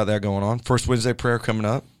we got that going on. First Wednesday prayer coming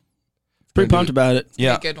up. Pretty pumped about it.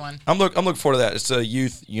 Yeah, A good one. I'm looking forward to that. It's a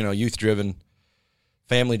youth driven,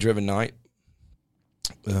 family driven night.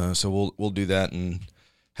 So we'll do that and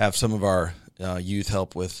have some of our youth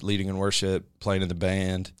help with leading in worship, playing in the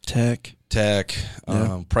band, Tech.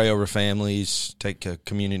 Pray over families, take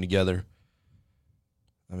communion together.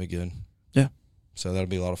 That'll be good. Yeah. So that'll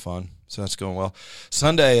be a lot of fun. So that's going well.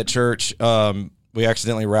 Sunday at church, we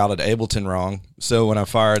accidentally routed Ableton wrong. So when I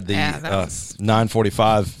fired the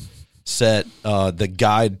 9:45 set, the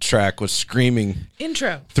guide track was screaming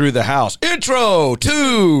Intro. through the house. Intro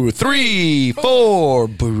 2, 3, 4.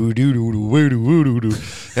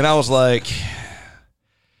 And I was like,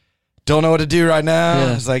 don't know what to do right now.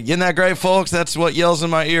 Yeah. It's like, isn't that great, folks? That's what yells in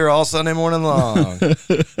my ear all Sunday morning long.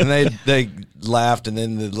 And they laughed, and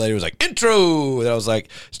then the lady was like, intro. And I was like,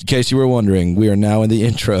 in case you were wondering, we are now in the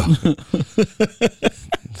intro.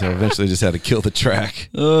 So eventually just had to kill the track.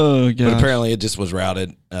 Oh, God. But apparently it just was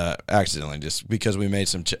routed accidentally, just because we made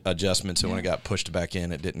some adjustments, and when it got pushed back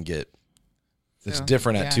in, it didn't get... It's So,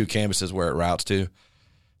 different at yeah. two campuses where it routes to.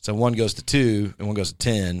 So one goes to 2 and one goes to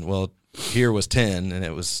 10. Well, here was 10 and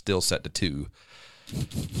it was still set to 2.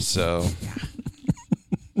 So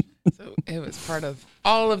So it was part of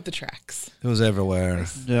all of the tracks. it was everywhere.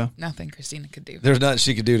 Yeah. Nothing Christina could do. There's nothing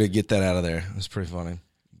she could do to get that out of there. It was pretty funny.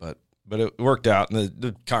 But it worked out, and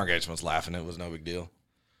the congregation was laughing. It was no big deal.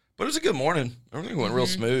 But it was a good morning. Everything went real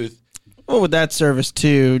smooth. Well, with that service,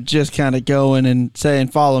 too, just kind of going and saying,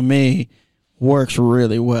 follow me, works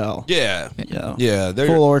really well. Yeah. Yeah. Yeah.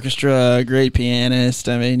 Full orchestra, great pianist.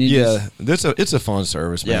 I mean, It's a fun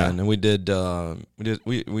service, man. Yeah. And we did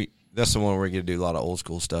that's the one where we get to do a lot of old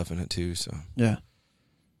school stuff in it too. So yeah.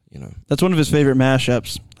 you know, That's one of his favorite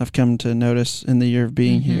mashups. I've come to notice in the year of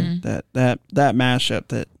being here that mashup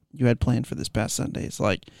that you had planned for this past Sunday is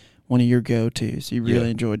like one of your go-tos. You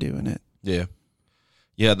really enjoy doing it.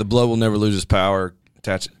 yeah, the blood will never lose its power.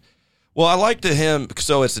 Well, I like the hymn,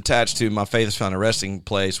 so it's attached to My Faith Is Found a Resting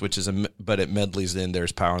Place, which is but it medleys in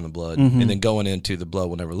There's Power in the Blood, and then going into The Blood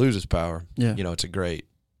Will Never Lose Its Power. Yeah. You know, it's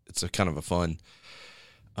a kind of a fun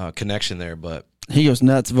connection there, but He goes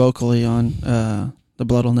nuts vocally on The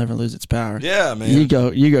Blood Will Never Lose Its Power. yeah, man, You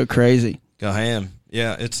go crazy. go ham.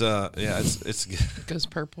 Yeah, it's It goes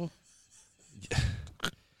purple.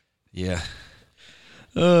 yeah.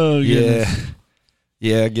 Oh, Yeah.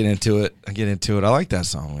 Yeah, I get into it. I like that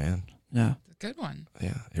song, man. Yeah. It's a good one.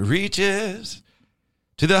 Yeah. It reaches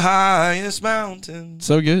to the highest mountain.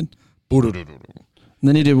 So good. And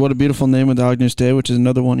then he did What a Beautiful Name with Agnus Dei, which is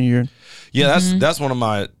another one of your... Yeah, that's one of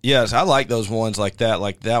my... Yes, I like those ones like that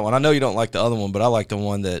one. I know you don't like the other one, but I like the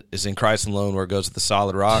one that is in Christ Alone where it goes to the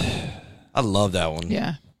solid rock. I love that one.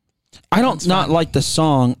 Yeah. I don't not like the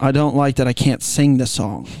song. I don't like that I can't sing the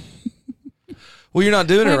song. Well, you're not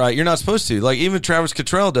doing it right. You're not supposed to. Like, even Travis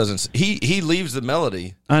Cottrell doesn't. He leaves the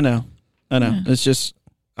melody. I know. It's just...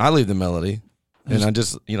 I leave the melody. And I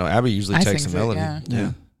just, Abby usually takes the sings it, melody.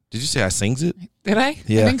 yeah. Did you say I sings it? Did I?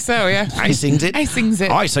 Yeah. I think so, yeah. I sings it. I sings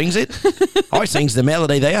it. I sings it. I sings the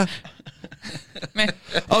melody there.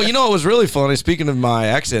 Oh, you know what was really funny? Speaking of my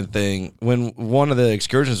accent thing, when one of the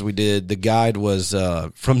excursions we did, the guide was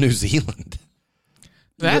from New Zealand.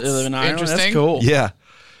 That's Live in Ireland? interesting. That's cool.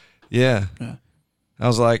 Yeah. I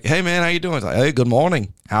was like, hey, man, how you doing? He's like, hey, good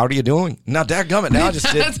morning. How are you doing? Now, dadgummit, now I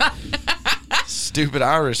just did stupid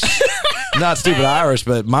Irish. Not stupid Irish,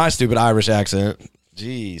 but my stupid Irish accent.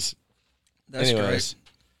 Jeez. That's Anyways. great. He's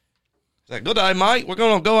like, good day, mate. We're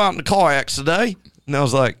going to go out in the kayaks today. And I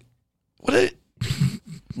was like, what is it?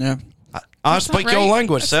 Yeah. I speak your Right.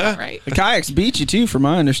 language, That's sir. not right. The kayaks beat you, too, from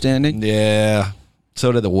my understanding. Yeah.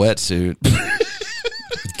 So did the wetsuit.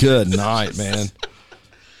 Good night, man.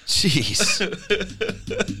 Jeez.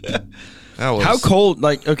 That was, How cold?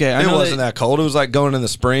 Like, okay, I It know wasn't that cold. It was like going in the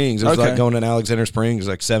Springs. It was Okay. like going in Alexander Springs. It was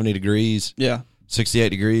like 70 degrees, Yeah. 68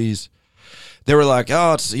 degrees. They were like,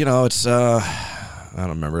 oh, it's, I don't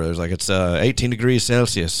remember. It was like, it's 18 degrees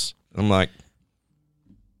Celsius. I'm like,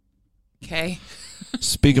 Okay.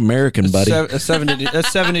 speak American, buddy. That's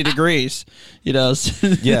 70 degrees.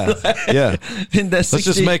 Yeah. In that Let's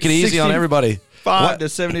just make it easy on everybody. 5 to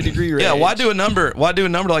 70 degree range. Yeah, why do a number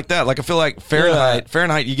like that? Like, I feel like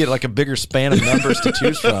Fahrenheit, you get like a bigger span of numbers to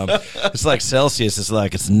choose from. It's like Celsius. It's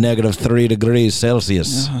like it's -3 degrees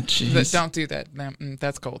Celsius. Oh, But jeez. don't do that.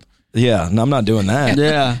 That's cold. Yeah, no, I'm not doing that.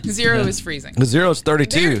 Yeah. 0 is freezing. 0 is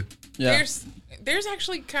 32. Yeah. Theirs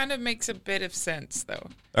actually kind of makes a bit of sense, though.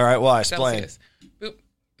 All right, well, I explain. Celsius.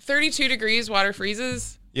 32 degrees, water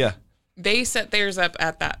freezes. Yeah. They set theirs up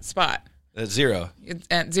at that spot. At 0. It's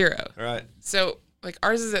at 0. All right. So, like,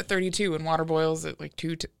 ours is at 32 and water boils at, like,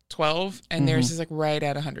 212, and theirs is, like, right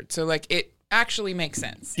at 100. So, like, it actually makes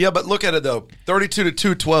sense. Yeah, but look at it, though. 32 to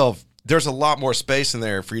 212, there's a lot more space in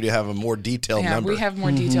there for you to have a more detailed Yeah, number. we have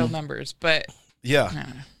more detailed numbers, but Yeah.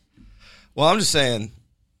 Well, I'm just saying,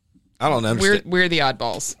 I don't know. we're the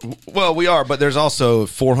oddballs. Well, we are, but there's also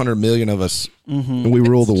 400 million of us, and we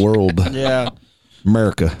rule the world. Yeah.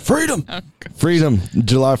 America. Freedom. Freedom.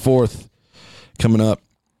 July 4th coming up.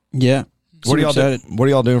 Yeah. What are y'all doing? What are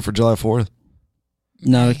y'all doing for July 4th?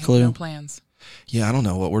 Not a clue. No plans. Yeah, I don't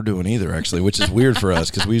know what we're doing either, actually, which is weird for us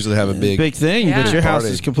because we usually have a big thing, Yeah. but your house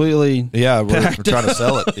Party. is completely. Yeah, we're trying to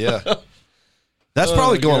sell it. Yeah. That's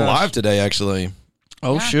probably going gosh. live today, actually.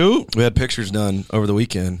 Oh, Yeah. shoot. We had pictures done over the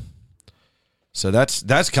weekend. So that's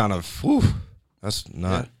kind of, whew, that's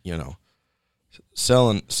not,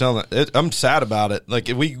 selling it. I'm sad about it. Like,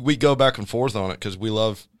 we go back and forth on it because we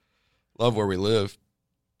love where we live.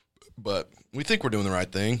 But we think we're doing the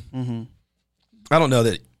right thing. Mm-hmm. I don't know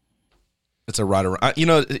that it's a right or wrong.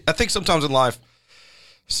 I think sometimes in life,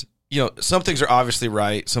 some things are obviously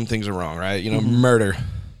right, some things are wrong, right? Murder,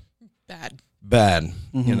 bad.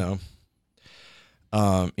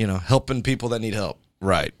 Helping people that need help,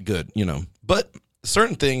 right? Good. But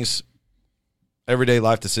certain things, everyday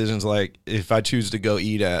life decisions, like if I choose to go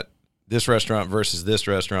eat at this restaurant versus this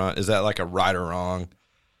restaurant, is that like a right or wrong?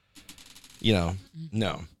 No.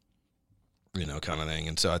 Kind of thing.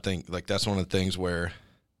 And so I think like that's one of the things where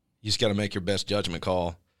you just got to make your best judgment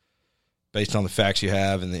call based on the facts you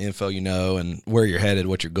have and the info and where you're headed,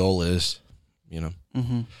 what your goal is,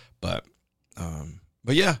 Mm-hmm. But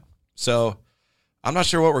yeah. So I'm not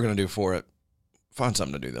sure what we're gonna do for it. Find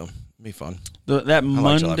something to do though. It'd be fun. That like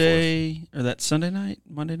July Monday or that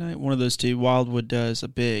Monday night, one of those two, Wildwood does a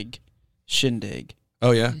big shindig.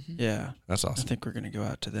 Oh yeah, Yeah. that's I awesome. think we're going to go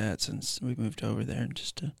out to that since we moved over there and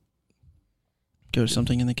just to go to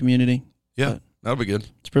something in the community. Yeah, But that'll be good.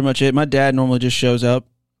 that's pretty much it. My dad normally just shows up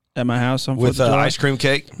at my house on 4th With of July ice cream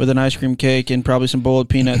cake. with an ice cream cake and probably some boiled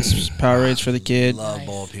peanuts, Powerades for the kid. Love Nice.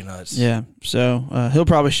 boiled peanuts. Yeah. So he'll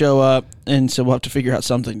probably show up, and so we'll have to figure out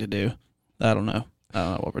something to do. I don't know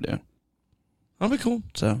what we're doing. That'll be cool.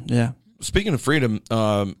 So, yeah. Speaking of freedom,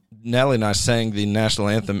 Natalie and I sang the national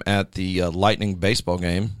anthem at the Lightning baseball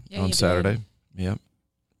game Yeah, on you Saturday. Yep.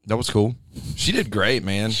 That was cool. She did great,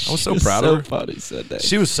 man. I was so proud of her. Funny said that.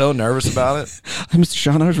 She was so nervous about it. Mr.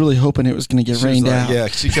 Sean, I was really hoping it was going to get She was rained like, out. yeah,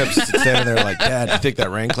 she kept standing there like, Dad, you think that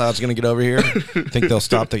rain cloud's going to get over here? Think they'll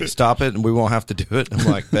stop it and we won't have to do it? I'm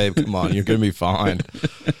like, babe, come on, you're going to be fine.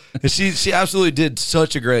 And she absolutely did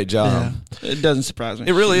such a great job. Yeah. It doesn't surprise me.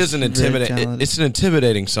 It really She's is an very intimidating. talented. It's an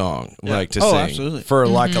intimidating song, like to Oh, sing absolutely. for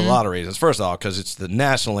like a lot of reasons. First of all, because it's the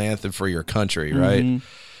national anthem for your country, right? Mm-hmm.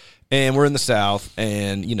 And we're in the South,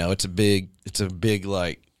 and it's a big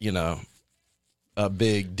like a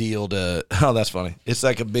big deal to. Oh, that's funny. It's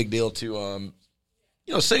like a big deal to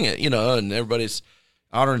sing it, and everybody's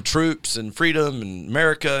honoring troops and freedom and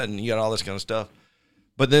America, and you got all this kind of stuff.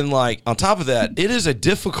 But then, like on top of that, it is a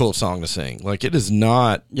difficult song to sing. Like it is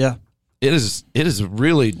not. Yeah. It is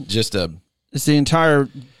really just a It's the entire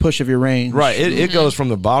push of your range. right. It goes from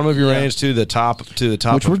the bottom of your range to the top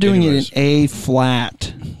Which we're doing it in A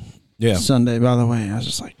flat Yeah, Sunday, by the way. I was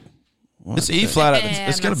just like, what it's the- E flat. And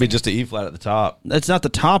It's going to be just an E flat at the top. That's not the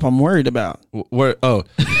top I'm worried about. Where? Oh,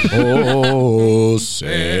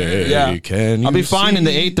 say, Yeah. can you? I'll be fine in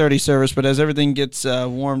the see? 8:30 service, but as everything gets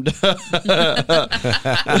warmed up,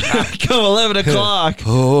 come 11 o'clock.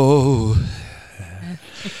 Oh,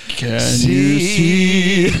 Can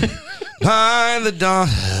see by the dawn,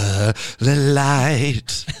 the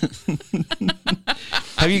light.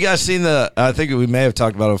 Have you guys seen I think we may have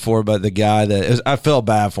talked about it before, but the guy I felt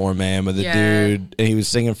bad for him, man, but the dude, and he was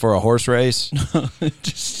singing for a horse race.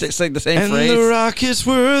 Just sing the same And phrase? the rockets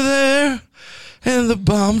were there, and the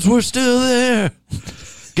bombs were still there.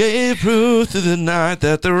 Gave proof to the night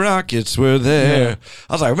that the rockets were there. Yeah.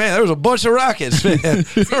 I was like, man, there was a bunch of rockets, man.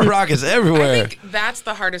 There were rockets everywhere. I think that's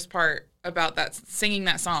the hardest part about singing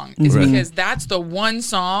that song is because that's the one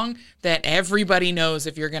song that everybody knows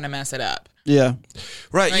if you're going to mess it up. Yeah.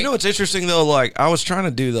 Right. You Like- know what's interesting, though? Like, I was trying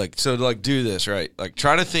to do, do this, right? Like,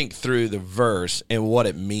 try to think through the verse and what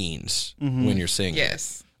it means when you're singing.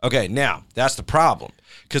 Yes. Okay, now, that's the problem.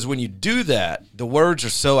 Because when you do that, the words are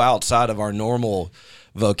so outside of our normal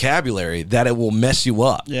vocabulary that it will mess you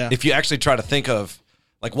up. Yeah. If you actually try to think of,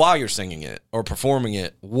 like, while you're singing it or performing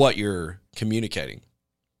it, what you're communicating.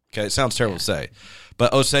 Okay, it sounds terrible to say.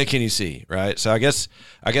 But say, can you see? Right. So I guess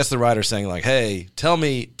the writer's saying like, hey, give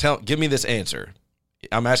me this answer.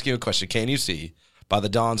 I'm asking you a question. Can you see by the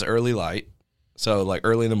dawn's early light? So like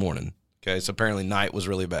early in the morning. Okay. So apparently night was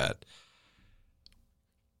really bad.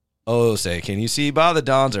 Oh, say, can you see by the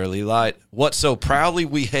dawn's early light what so proudly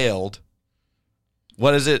we hailed?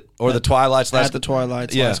 What is it? Or the twilight's last... At the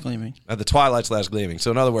twilight's last gleaming. At the twilight's last gleaming. So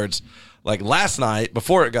in other words, like last night,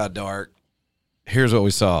 before it got dark, here's what we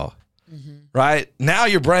saw. Mm-hmm. Right? Now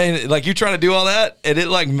your brain, like you're trying to do all that, and it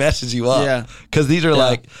like messes you up. Yeah. Because these are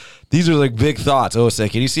like big thoughts. Oh, say,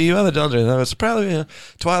 can you see by the dawn's early light? It's probably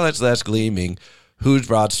twilight's last gleaming. Whose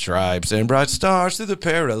broad stripes and bright stars through the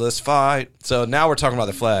perilous fight. So now we're talking about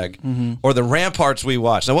the flag or the ramparts we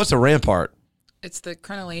watched. Now, what's a rampart? It's the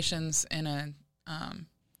crenellations in a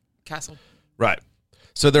castle. Right.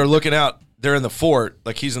 So they're looking out. They're in the fort.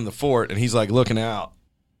 Like he's in the fort, and he's like looking out,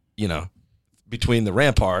 between the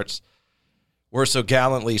ramparts. We're so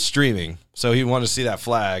gallantly streaming. So he wanted to see that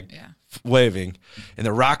flag waving. And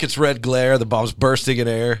the rocket's red glare, the bombs bursting in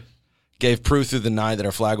air. Gave proof through the night that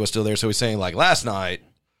our flag was still there. So he's saying, like, last night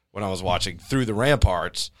when I was watching through the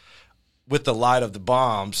ramparts with the light of the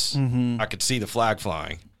bombs, I could see the flag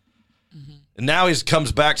flying. Mm-hmm. And now he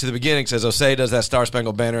comes back to the beginning, says, say, does that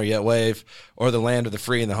Star-Spangled Banner yet wave, or the land of the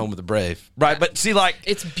free and the home of the brave? Right, but see, like...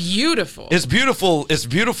 It's beautiful. It's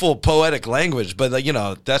beautiful poetic language, but, like,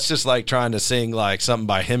 that's just like trying to sing, like, something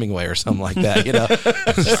by Hemingway or something like that,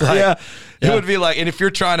 It's like, It would be like, and if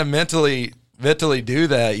you're trying to mentally do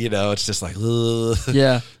that, it's just like, ugh.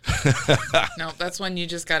 Yeah. No, that's when you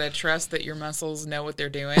just got to trust that your muscles know what they're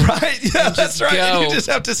doing. Right? Yeah, that's right. Go. You just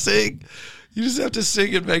have to sing. You just have to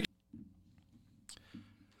sing and make.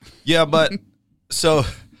 Yeah, but so,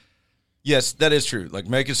 yes, that is true. Like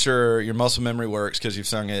making sure your muscle memory works because you've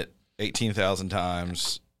sung it 18,000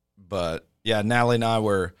 times. But yeah, Natalie and I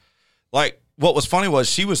were like, what was funny was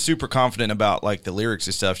she was super confident about like the lyrics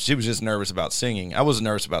and stuff. She was just nervous about singing. I wasn't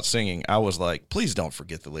nervous about singing. I was like, please don't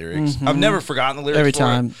forget the lyrics. I've never forgotten the lyrics every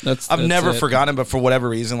time. I've never forgotten, but for whatever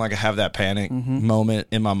reason, like I have that panic moment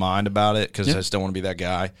in my mind about it because I just don't want to be that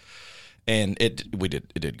guy. And it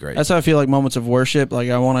did great. That's how I feel like moments of worship. Like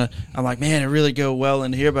I'm like, man, it really go well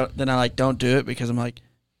in here, but then I like don't do it because I'm like,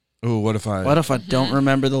 ooh, what if I don't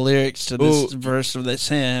remember the lyrics to this verse or this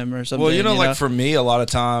hymn or something? Well, like for me, a lot of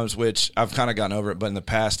times, which I've kind of gotten over it, but in the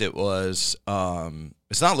past it was,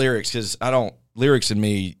 it's not lyrics because lyrics and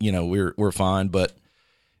me, we're fine, but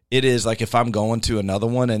it is like if I'm going to another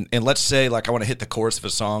one and let's say like I want to hit the chorus of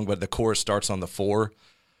a song, but the chorus starts on the 4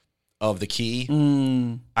 of the key,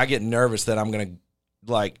 I get nervous that I'm going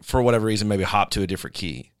to like, for whatever reason, maybe hop to a different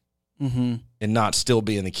key. And not still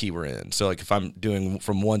be in the key we're in. So, like, if I'm doing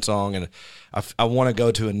from one song and I want to go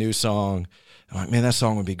to a new song, I'm like, man, that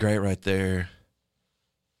song would be great right there.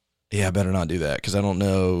 Yeah, I better not do that because I don't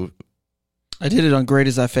know. I did it on Great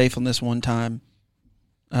Is Thy Faithfulness one time.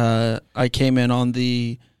 I came in on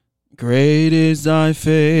the Great Is Thy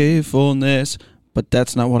Faithfulness, but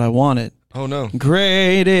that's not what I wanted. Oh, no.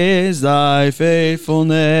 Great is Thy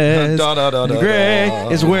Faithfulness. Great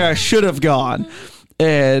is where I should have gone.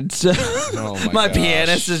 And so my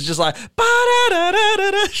pianist is just like,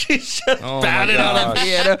 she's just pounding on the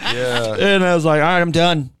piano. Yeah. And I was like, all right, I'm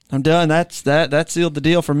done. That sealed the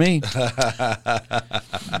deal for me.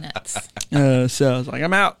 Nuts. So I was like,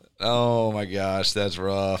 I'm out. Oh my gosh, that's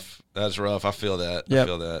rough. I feel that. Yep. I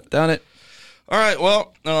feel that. Done it. All right,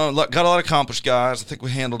 well, got a lot accomplished, guys. I think we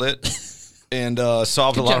handled it. And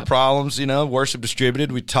solved a lot of problems, worship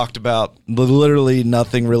distributed. We talked about literally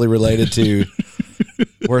nothing really related to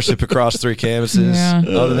worship across 3 campuses,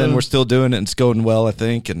 other than we're still doing it and it's going well, I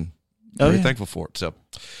think, and very thankful for it. So,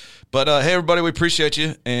 but hey, everybody, we appreciate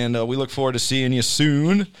you, and we look forward to seeing you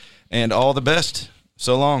soon, and all the best.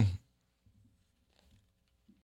 So long.